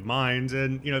active mind,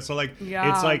 and so like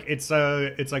it's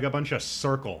like a bunch of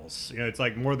circles. It's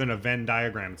like more than a Venn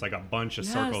diagram. It's like a bunch of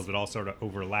circles that all sort of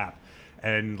overlap.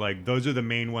 And like those are the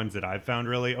main ones that I've found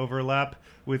really overlap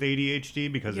with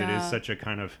ADHD, because it is such a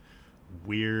kind of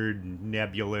weird,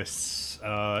 nebulous,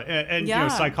 and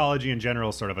psychology in general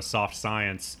is sort of a soft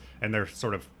science, and they're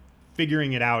sort of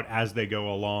figuring it out as they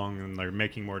go along, and they're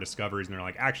making more discoveries, and they're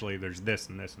like, actually, there's this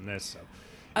and this and this. So,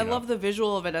 I love the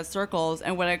visual of it as circles,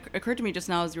 and what occurred to me just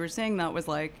now as you were saying that was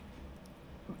like,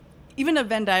 even a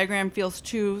Venn diagram feels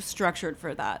too structured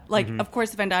for that. Like, of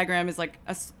course, the Venn diagram is like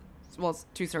it's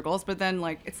two circles, but then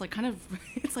like it's like kind of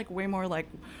it's like way more like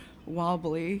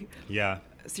wobbly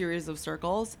series of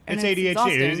circles, and it's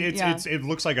ADHD. It's it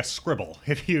looks like a scribble.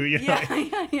 If you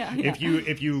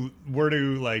were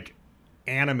to like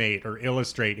animate or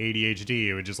illustrate ADHD,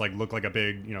 it would just like look like a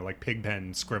big like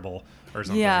Pigpen scribble or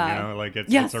something. Like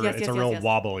it's a real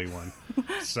wobbly one.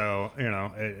 So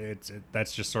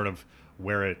that's just sort of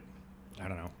where it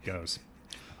goes.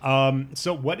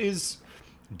 So what is,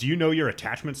 do you know your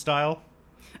attachment style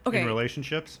in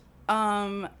relationships?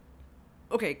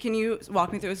 Okay, can you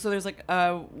walk me through? So there's like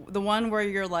the one where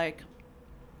you're like,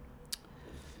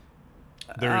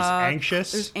 there's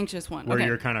anxious. There's anxious one where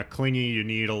you're kind of clingy. You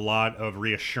need a lot of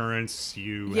reassurance.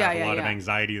 You have a lot of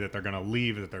anxiety that they're going to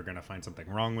leave, that they're going to find something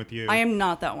wrong with you. I am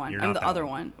not that one. I'm the other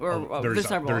one. There's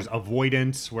several. There's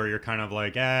avoidance, where you're kind of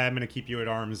like, I'm going to keep you at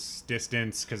arm's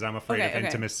distance because I'm afraid of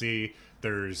intimacy.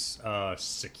 There's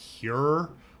secure,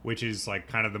 which is like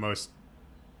kind of the most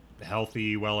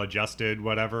healthy, well-adjusted,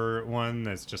 whatever one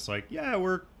that's just like,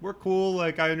 we're cool,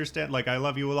 like I understand, like I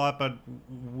love you a lot, but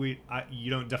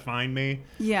you don't define me,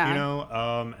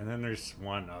 and then there's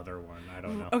one other one, I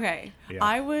don't know.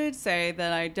 I would say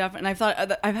that I definitely,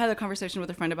 I've had a conversation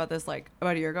with a friend about this like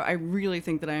about a year ago. I really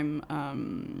think that I'm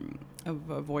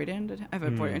avoidant. I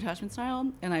have avoidant attachment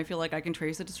style, and I feel like I can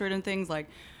trace it to certain things. Like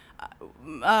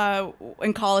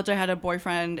in college I had a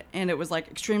boyfriend, and it was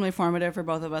like extremely formative for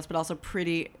both of us, but also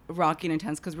pretty rocky and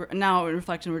intense, because we're now in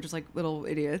reflection we're just like little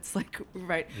idiots, like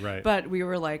right, but we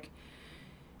were like,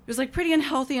 it was like pretty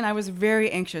unhealthy, and I was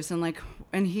very anxious, and like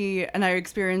and I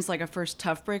experienced like a first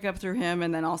tough breakup through him,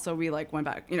 and then also we like went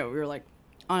back, we were like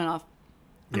on and off,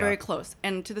 very close,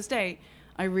 and to this day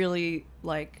I really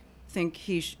like think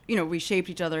we shaped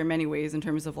each other in many ways in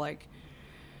terms of like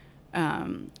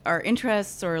our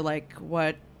interests, or like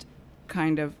what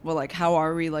kind of, like how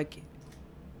are we like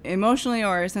emotionally, or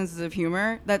our senses of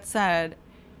humor. That said,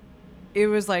 it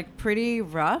was like pretty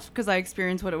rough, because I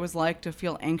experienced what it was like to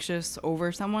feel anxious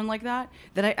over someone like that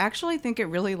I actually think it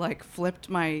really like flipped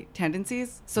my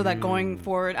tendencies, so that going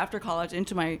forward after college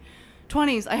into my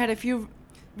 20s, I had a few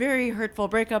very hurtful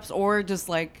breakups, or just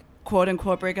like quote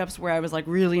unquote breakups, where I was like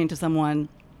really into someone,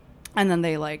 and then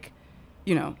they like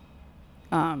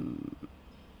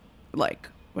like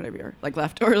whatever, like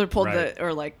left or pulled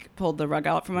the rug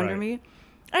out from under me.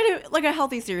 I do like a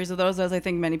healthy series of those, as I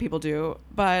think many people do,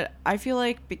 but I feel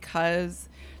like because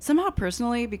somehow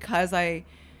personally, because I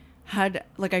had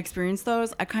like I experienced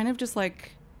those, I kind of just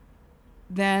like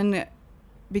then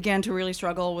began to really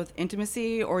struggle with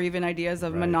intimacy, or even ideas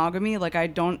of monogamy. Like I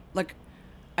don't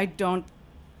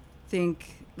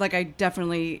think, like I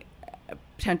definitely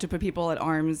tend to put people at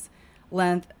arm's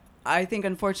length. I think,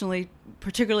 unfortunately,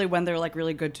 particularly when they're like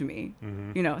really good to me,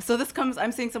 so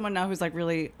I'm seeing someone now who's like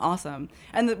really awesome,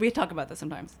 and we talk about this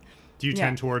sometimes. Do you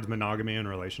tend towards monogamy in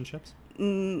relationships?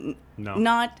 No,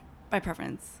 not by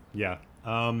preference.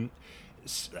 I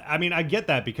mean, I get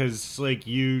that, because like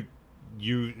you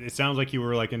it sounds like you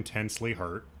were like intensely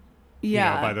hurt,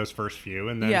 Yeah. by those first few.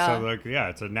 And then, Yeah. so like, yeah,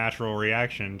 it's a natural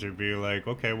reaction to be like,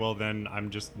 okay, well then I'm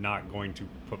just not going to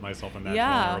put myself in that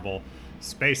Yeah. vulnerable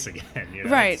space again. You know?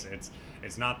 Right.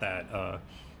 It's not that,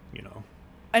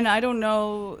 And I don't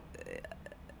know,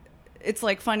 it's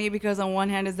like funny because on one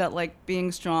hand is that like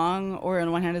being strong, or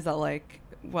on one hand is that like,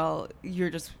 well, you're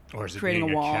just or is it creating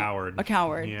being a wall. A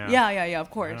coward. Yeah,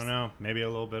 of course. I don't know. Maybe a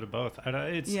little bit of both.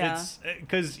 It's Yeah.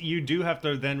 because you do have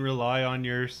to then rely on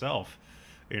yourself,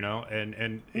 and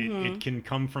Mm-hmm. it can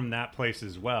come from that place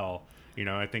as well.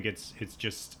 I think it's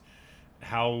just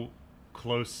how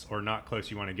close or not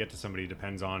close you want to get to somebody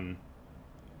depends on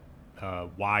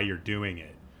why you're doing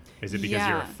it. Is it because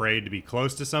you're Yeah. afraid to be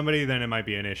close to somebody? Then it might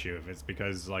be an issue. If it's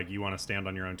because like you want to stand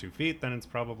on your own 2 feet, then it's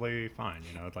probably fine.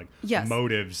 It's like Yes.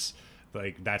 motives.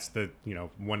 Like that's the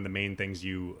one of the main things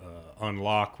you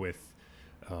unlock with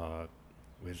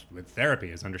therapy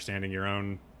is understanding your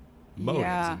own motives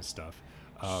Yeah. and stuff.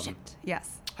 Shit.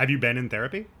 Yes. Have you been in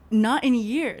therapy? Not in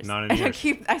years. Not in And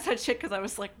years. I said shit because I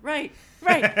was like, right.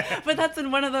 But that's in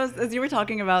one of those, as you were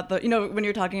talking about when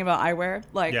you're talking about eyewear,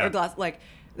 like, Yeah. or glass, like,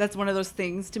 that's one of those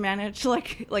things to manage.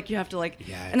 Like you have to like,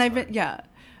 Yeah, and it's I've been, hard.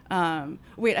 yeah.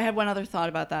 Wait, I had one other thought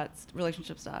about that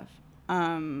relationship stuff.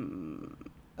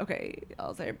 Okay,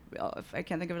 I'll say, if I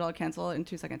can't think of it, I'll cancel it in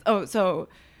 2 seconds. Oh, so,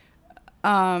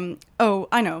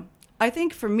 I know. I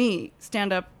think for me,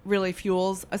 stand-up really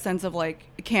fuels a sense of like,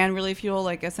 it can really fuel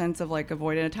like a sense of like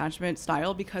avoidant attachment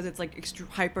style, because it's like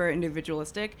hyper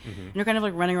individualistic. And you're kind of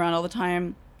like running around all the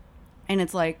time, and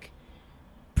it's like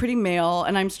pretty male,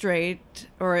 and I'm straight,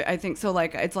 or I think so.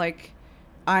 Like it's like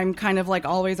I'm kind of like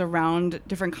always around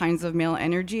different kinds of male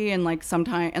energy, and like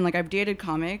sometimes, and like I've dated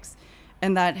comics,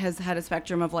 and that has had a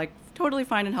spectrum of like totally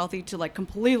fine and healthy to like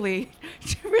completely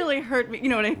to really hurt me. You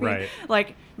know what I mean? Right.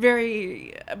 Like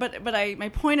very, but my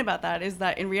point about that is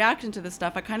that in reaction to this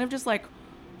stuff, I kind of just like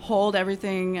hold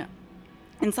everything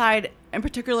inside, in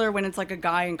particular when it's like a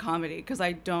guy in comedy, because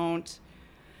I don't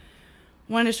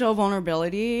want to show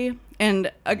vulnerability.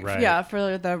 And Right. yeah,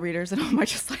 for the readers at home, I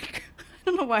just like, I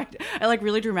don't know why, I like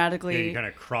really dramatically. You kind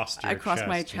of crossed your I crossed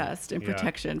my and- chest in yeah.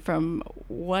 protection from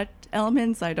what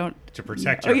elements I don't. To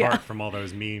protect Oh, your yeah. heart from all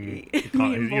those mean,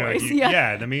 Mean boys,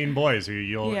 yeah. the mean boys who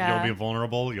you'll Yeah. be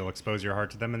vulnerable, you'll expose your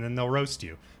heart to them, and then they'll roast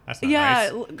you. That's not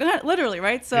Yeah, nice. literally,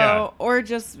 right? So, Yeah. or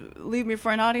just leave me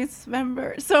for an audience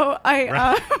member. So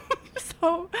Right.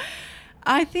 so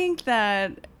I think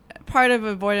that part of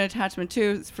avoidant attachment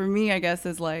too, for me, I guess,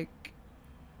 is like,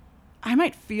 I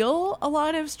might feel a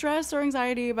lot of stress or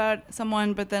anxiety about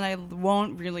someone, but then I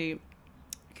won't really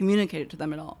communicate it to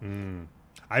them at all.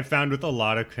 I've found with a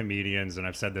lot of comedians, and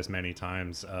I've said this many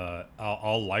times,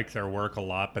 I'll like their work a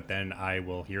lot, but then I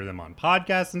will hear them on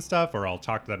podcasts and stuff, or I'll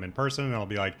talk to them in person, and I'll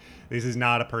be like, this is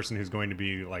not a person who's going to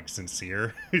be like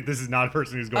sincere. This is not a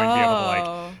person who's going to be able to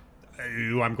like,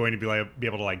 who I'm going to be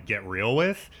able to like get real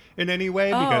with in any way,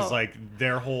 because Oh. like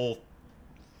their whole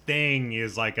thing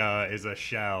is like is a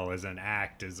shell, is an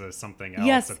act, is a something else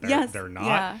Yes, that yes, they're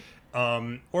not.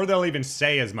 Or they'll even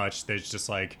say as much. That's just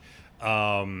like,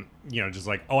 just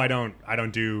like, oh, I don't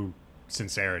do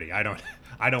sincerity. I don't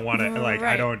want to like,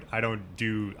 Right. I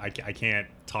can't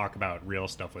talk about real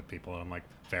stuff with people. And I'm like,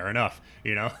 fair enough,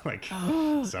 like,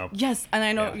 so Yes, and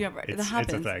I know, yeah, yeah, right. it's, That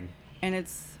happens. it's a thing. And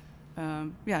it's,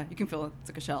 you can feel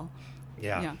it's like a shell.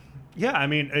 Yeah. Yeah, I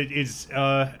mean,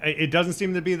 it doesn't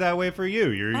seem to be that way for you.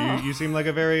 You seem like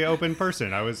a very open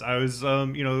person. I was,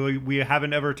 we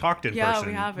haven't ever talked in Yeah, person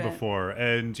we haven't. before,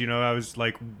 and I was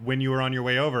like, when you were on your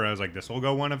way over, I was like, this will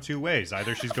go one of two ways.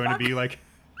 Either she's going to be like,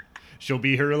 she'll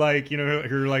be her like,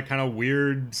 her like kind of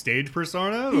weird stage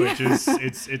persona, which is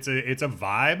it's a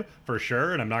vibe for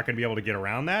sure, and I'm not going to be able to get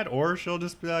around that, or she'll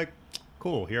just be like,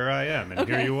 cool, here I am, and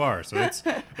here you are. So it's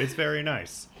very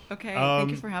nice. Okay,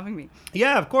 thank you for having me.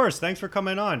 Yeah, of course. Thanks for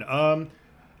coming on.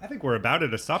 I think we're about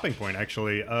at a stopping point,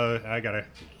 actually. I gotta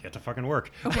get to fucking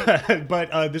work. Okay.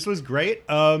 But this was great.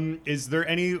 Is there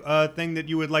any thing that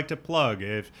you would like to plug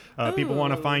if people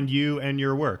want to Ooh. find you and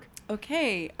your work?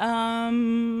 Okay, how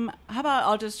about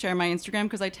I'll just share my Instagram,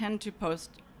 because I tend to post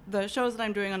the shows that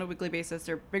I'm doing on a weekly basis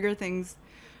or bigger things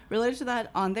related to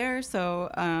that on there. So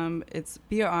it's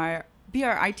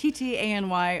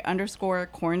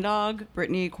BRITTANY_corndog,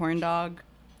 Brittany Corndog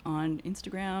on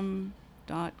Instagram.com.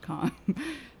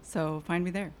 So find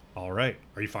me there. All right.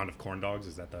 Are you fond of corn dogs?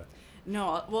 Is that the...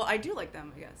 No, well, I do like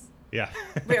them, I guess. Yeah.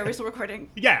 Wait, are we still recording?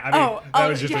 Yeah, I mean, that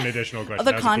was just an additional question.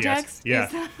 The That was a PS. context?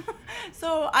 Yeah.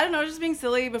 So, I don't know, just being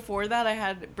silly, before that I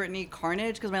had Brittany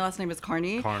Carnage, because my last name is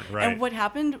Carney. Right. And what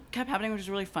kept happening, which is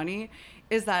really funny,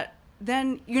 is that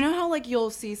then, you know how like you'll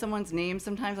see someone's name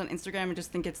sometimes on Instagram and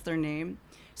just think it's their name?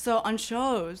 So on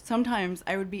shows, sometimes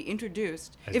I would be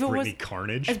introduced As Brittany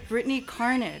Carnage? As Brittany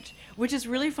Carnage, which is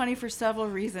really funny for several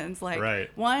reasons. Like, right.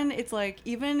 One, it's like,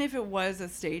 even if it was a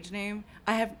stage name,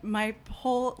 I have my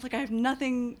whole, like, I have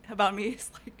nothing about me. It's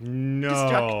like,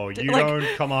 no, you like,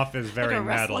 don't come off as very like a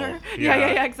metal. wrestler.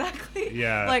 Yeah, exactly.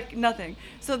 Yeah. Like, nothing.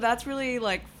 So that's really,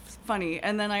 like, funny.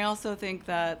 And then I also think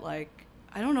that, like,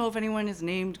 I don't know if anyone is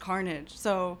named Carnage.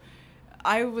 So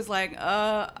I was like,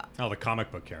 Oh, the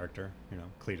comic book character,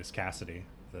 Cletus Cassidy.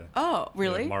 Oh,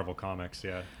 really? The Marvel Comics,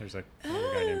 yeah. There's a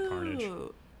guy named Carnage.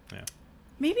 Yeah.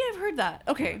 Maybe I've heard that.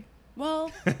 Okay.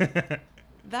 Well,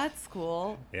 that's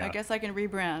cool. Yeah. I guess I can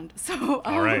rebrand. So,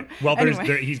 all right. Well,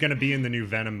 anyway. he's going to be in the new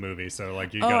Venom movie, so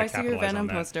like you Oh, got I to see capitalize your Venom on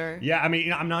that. poster. Yeah, I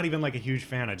mean, I'm not even like a huge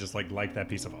fan. I just like that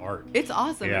piece of art. It's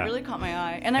awesome. Yeah. It really caught my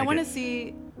eye, and I want to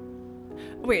see.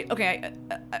 Wait. Okay.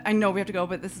 I know we have to go,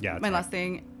 but this is my last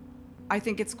thing. I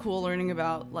think it's cool learning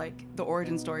about like the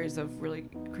origin stories of really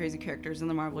crazy characters in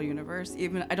the Marvel universe.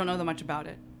 Even I don't know that much about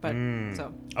it, but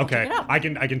so I'll okay, check it out. I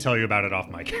can tell you about it off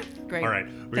mic. Great. All right,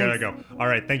 we gotta go. All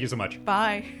right, thank you so much.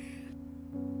 Bye.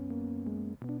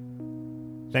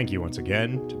 Thank you once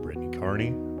again to Brittany Carney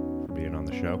for being on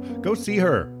the show. Go see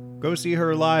her. Go see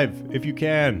her live if you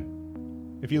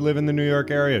can. If you live in the New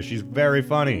York area, she's very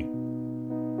funny.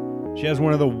 She has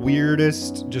one of the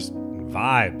weirdest just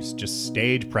vibes, just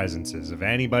stage presences of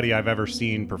anybody I've ever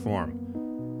seen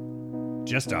perform.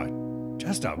 Just a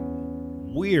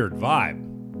weird vibe.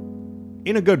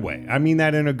 In a good way. I mean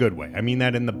that in a good way. I mean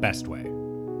that in the best way.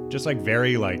 Just like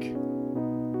very like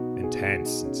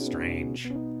intense and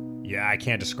strange. Yeah, I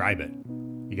can't describe it.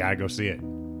 You gotta go see it.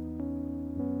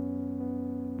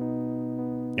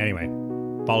 Anyway,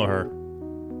 follow her.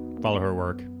 Follow her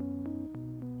work.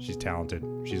 She's talented.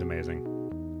 She's amazing.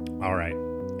 All right.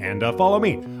 And follow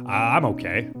me. I'm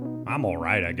okay. I'm all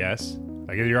right, I guess.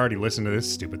 I guess you're already listening to this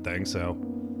stupid thing, so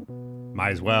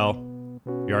might as well.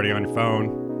 You're already on your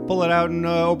phone. Pull it out and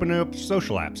open up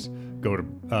social apps. Go to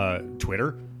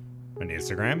Twitter and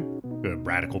Instagram. Go to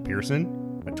Radical Pearson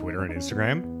on Twitter and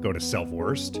Instagram. Go to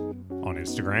Self-Worst on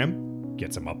Instagram.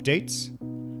 Get some updates.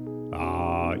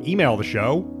 Email the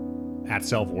show at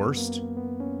Self-Worst.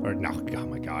 Or no, oh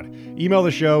my God. Email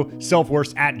the show,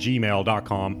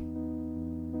 selfworst@gmail.com.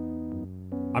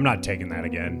 I'm not taking that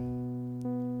again.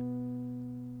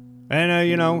 And,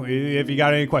 if you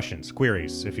got any questions,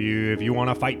 queries, if you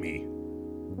want to fight me,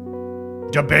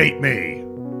 debate me.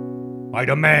 I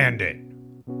demand it.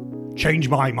 Change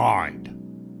my mind.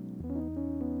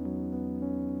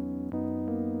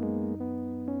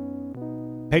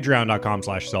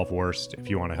 Patreon.com/selfworst if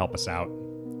you want to help us out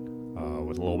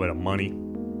with a little bit of money.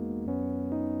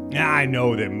 Yeah, I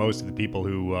know that most of the people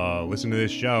who listen to this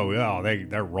show,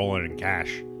 they're rolling in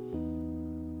cash.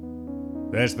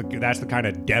 That's the kind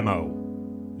of demo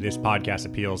this podcast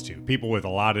appeals to. People with a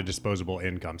lot of disposable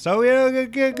income. So,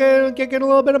 get a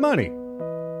little bit of money.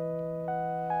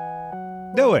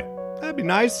 Do it. That'd be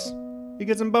nice. You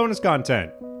get some bonus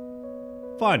content.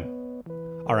 Fun.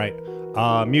 All right.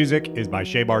 Music is by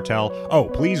Shea Bartel. Oh,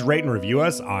 please rate and review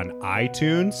us on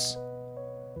iTunes,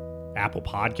 Apple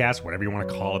Podcasts, whatever you want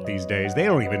to call it these days. They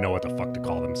don't even know what the fuck to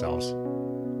call themselves.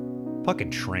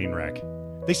 Fucking train wreck.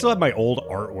 They still have my old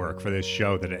artwork for this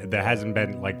show that hasn't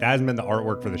been the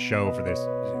artwork for the show for this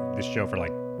show for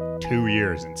like 2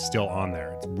 years and it's still on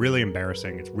there. It's really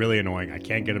embarrassing. It's really annoying. I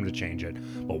can't get them to change it,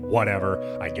 but whatever.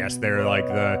 I guess they're like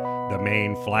the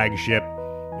main flagship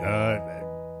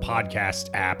podcast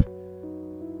app.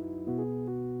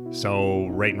 So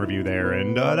rate and review there,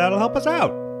 and that'll help us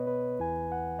out.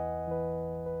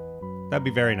 That'd be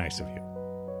very nice of you.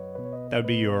 That would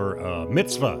be your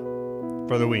mitzvah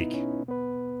for the week.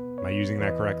 Am I using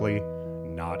that correctly?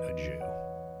 Not a Jew.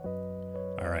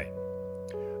 All right.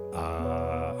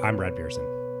 I'm Brad Pearson.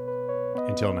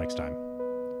 Until next time,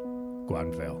 go out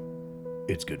and fail.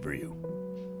 It's good for you.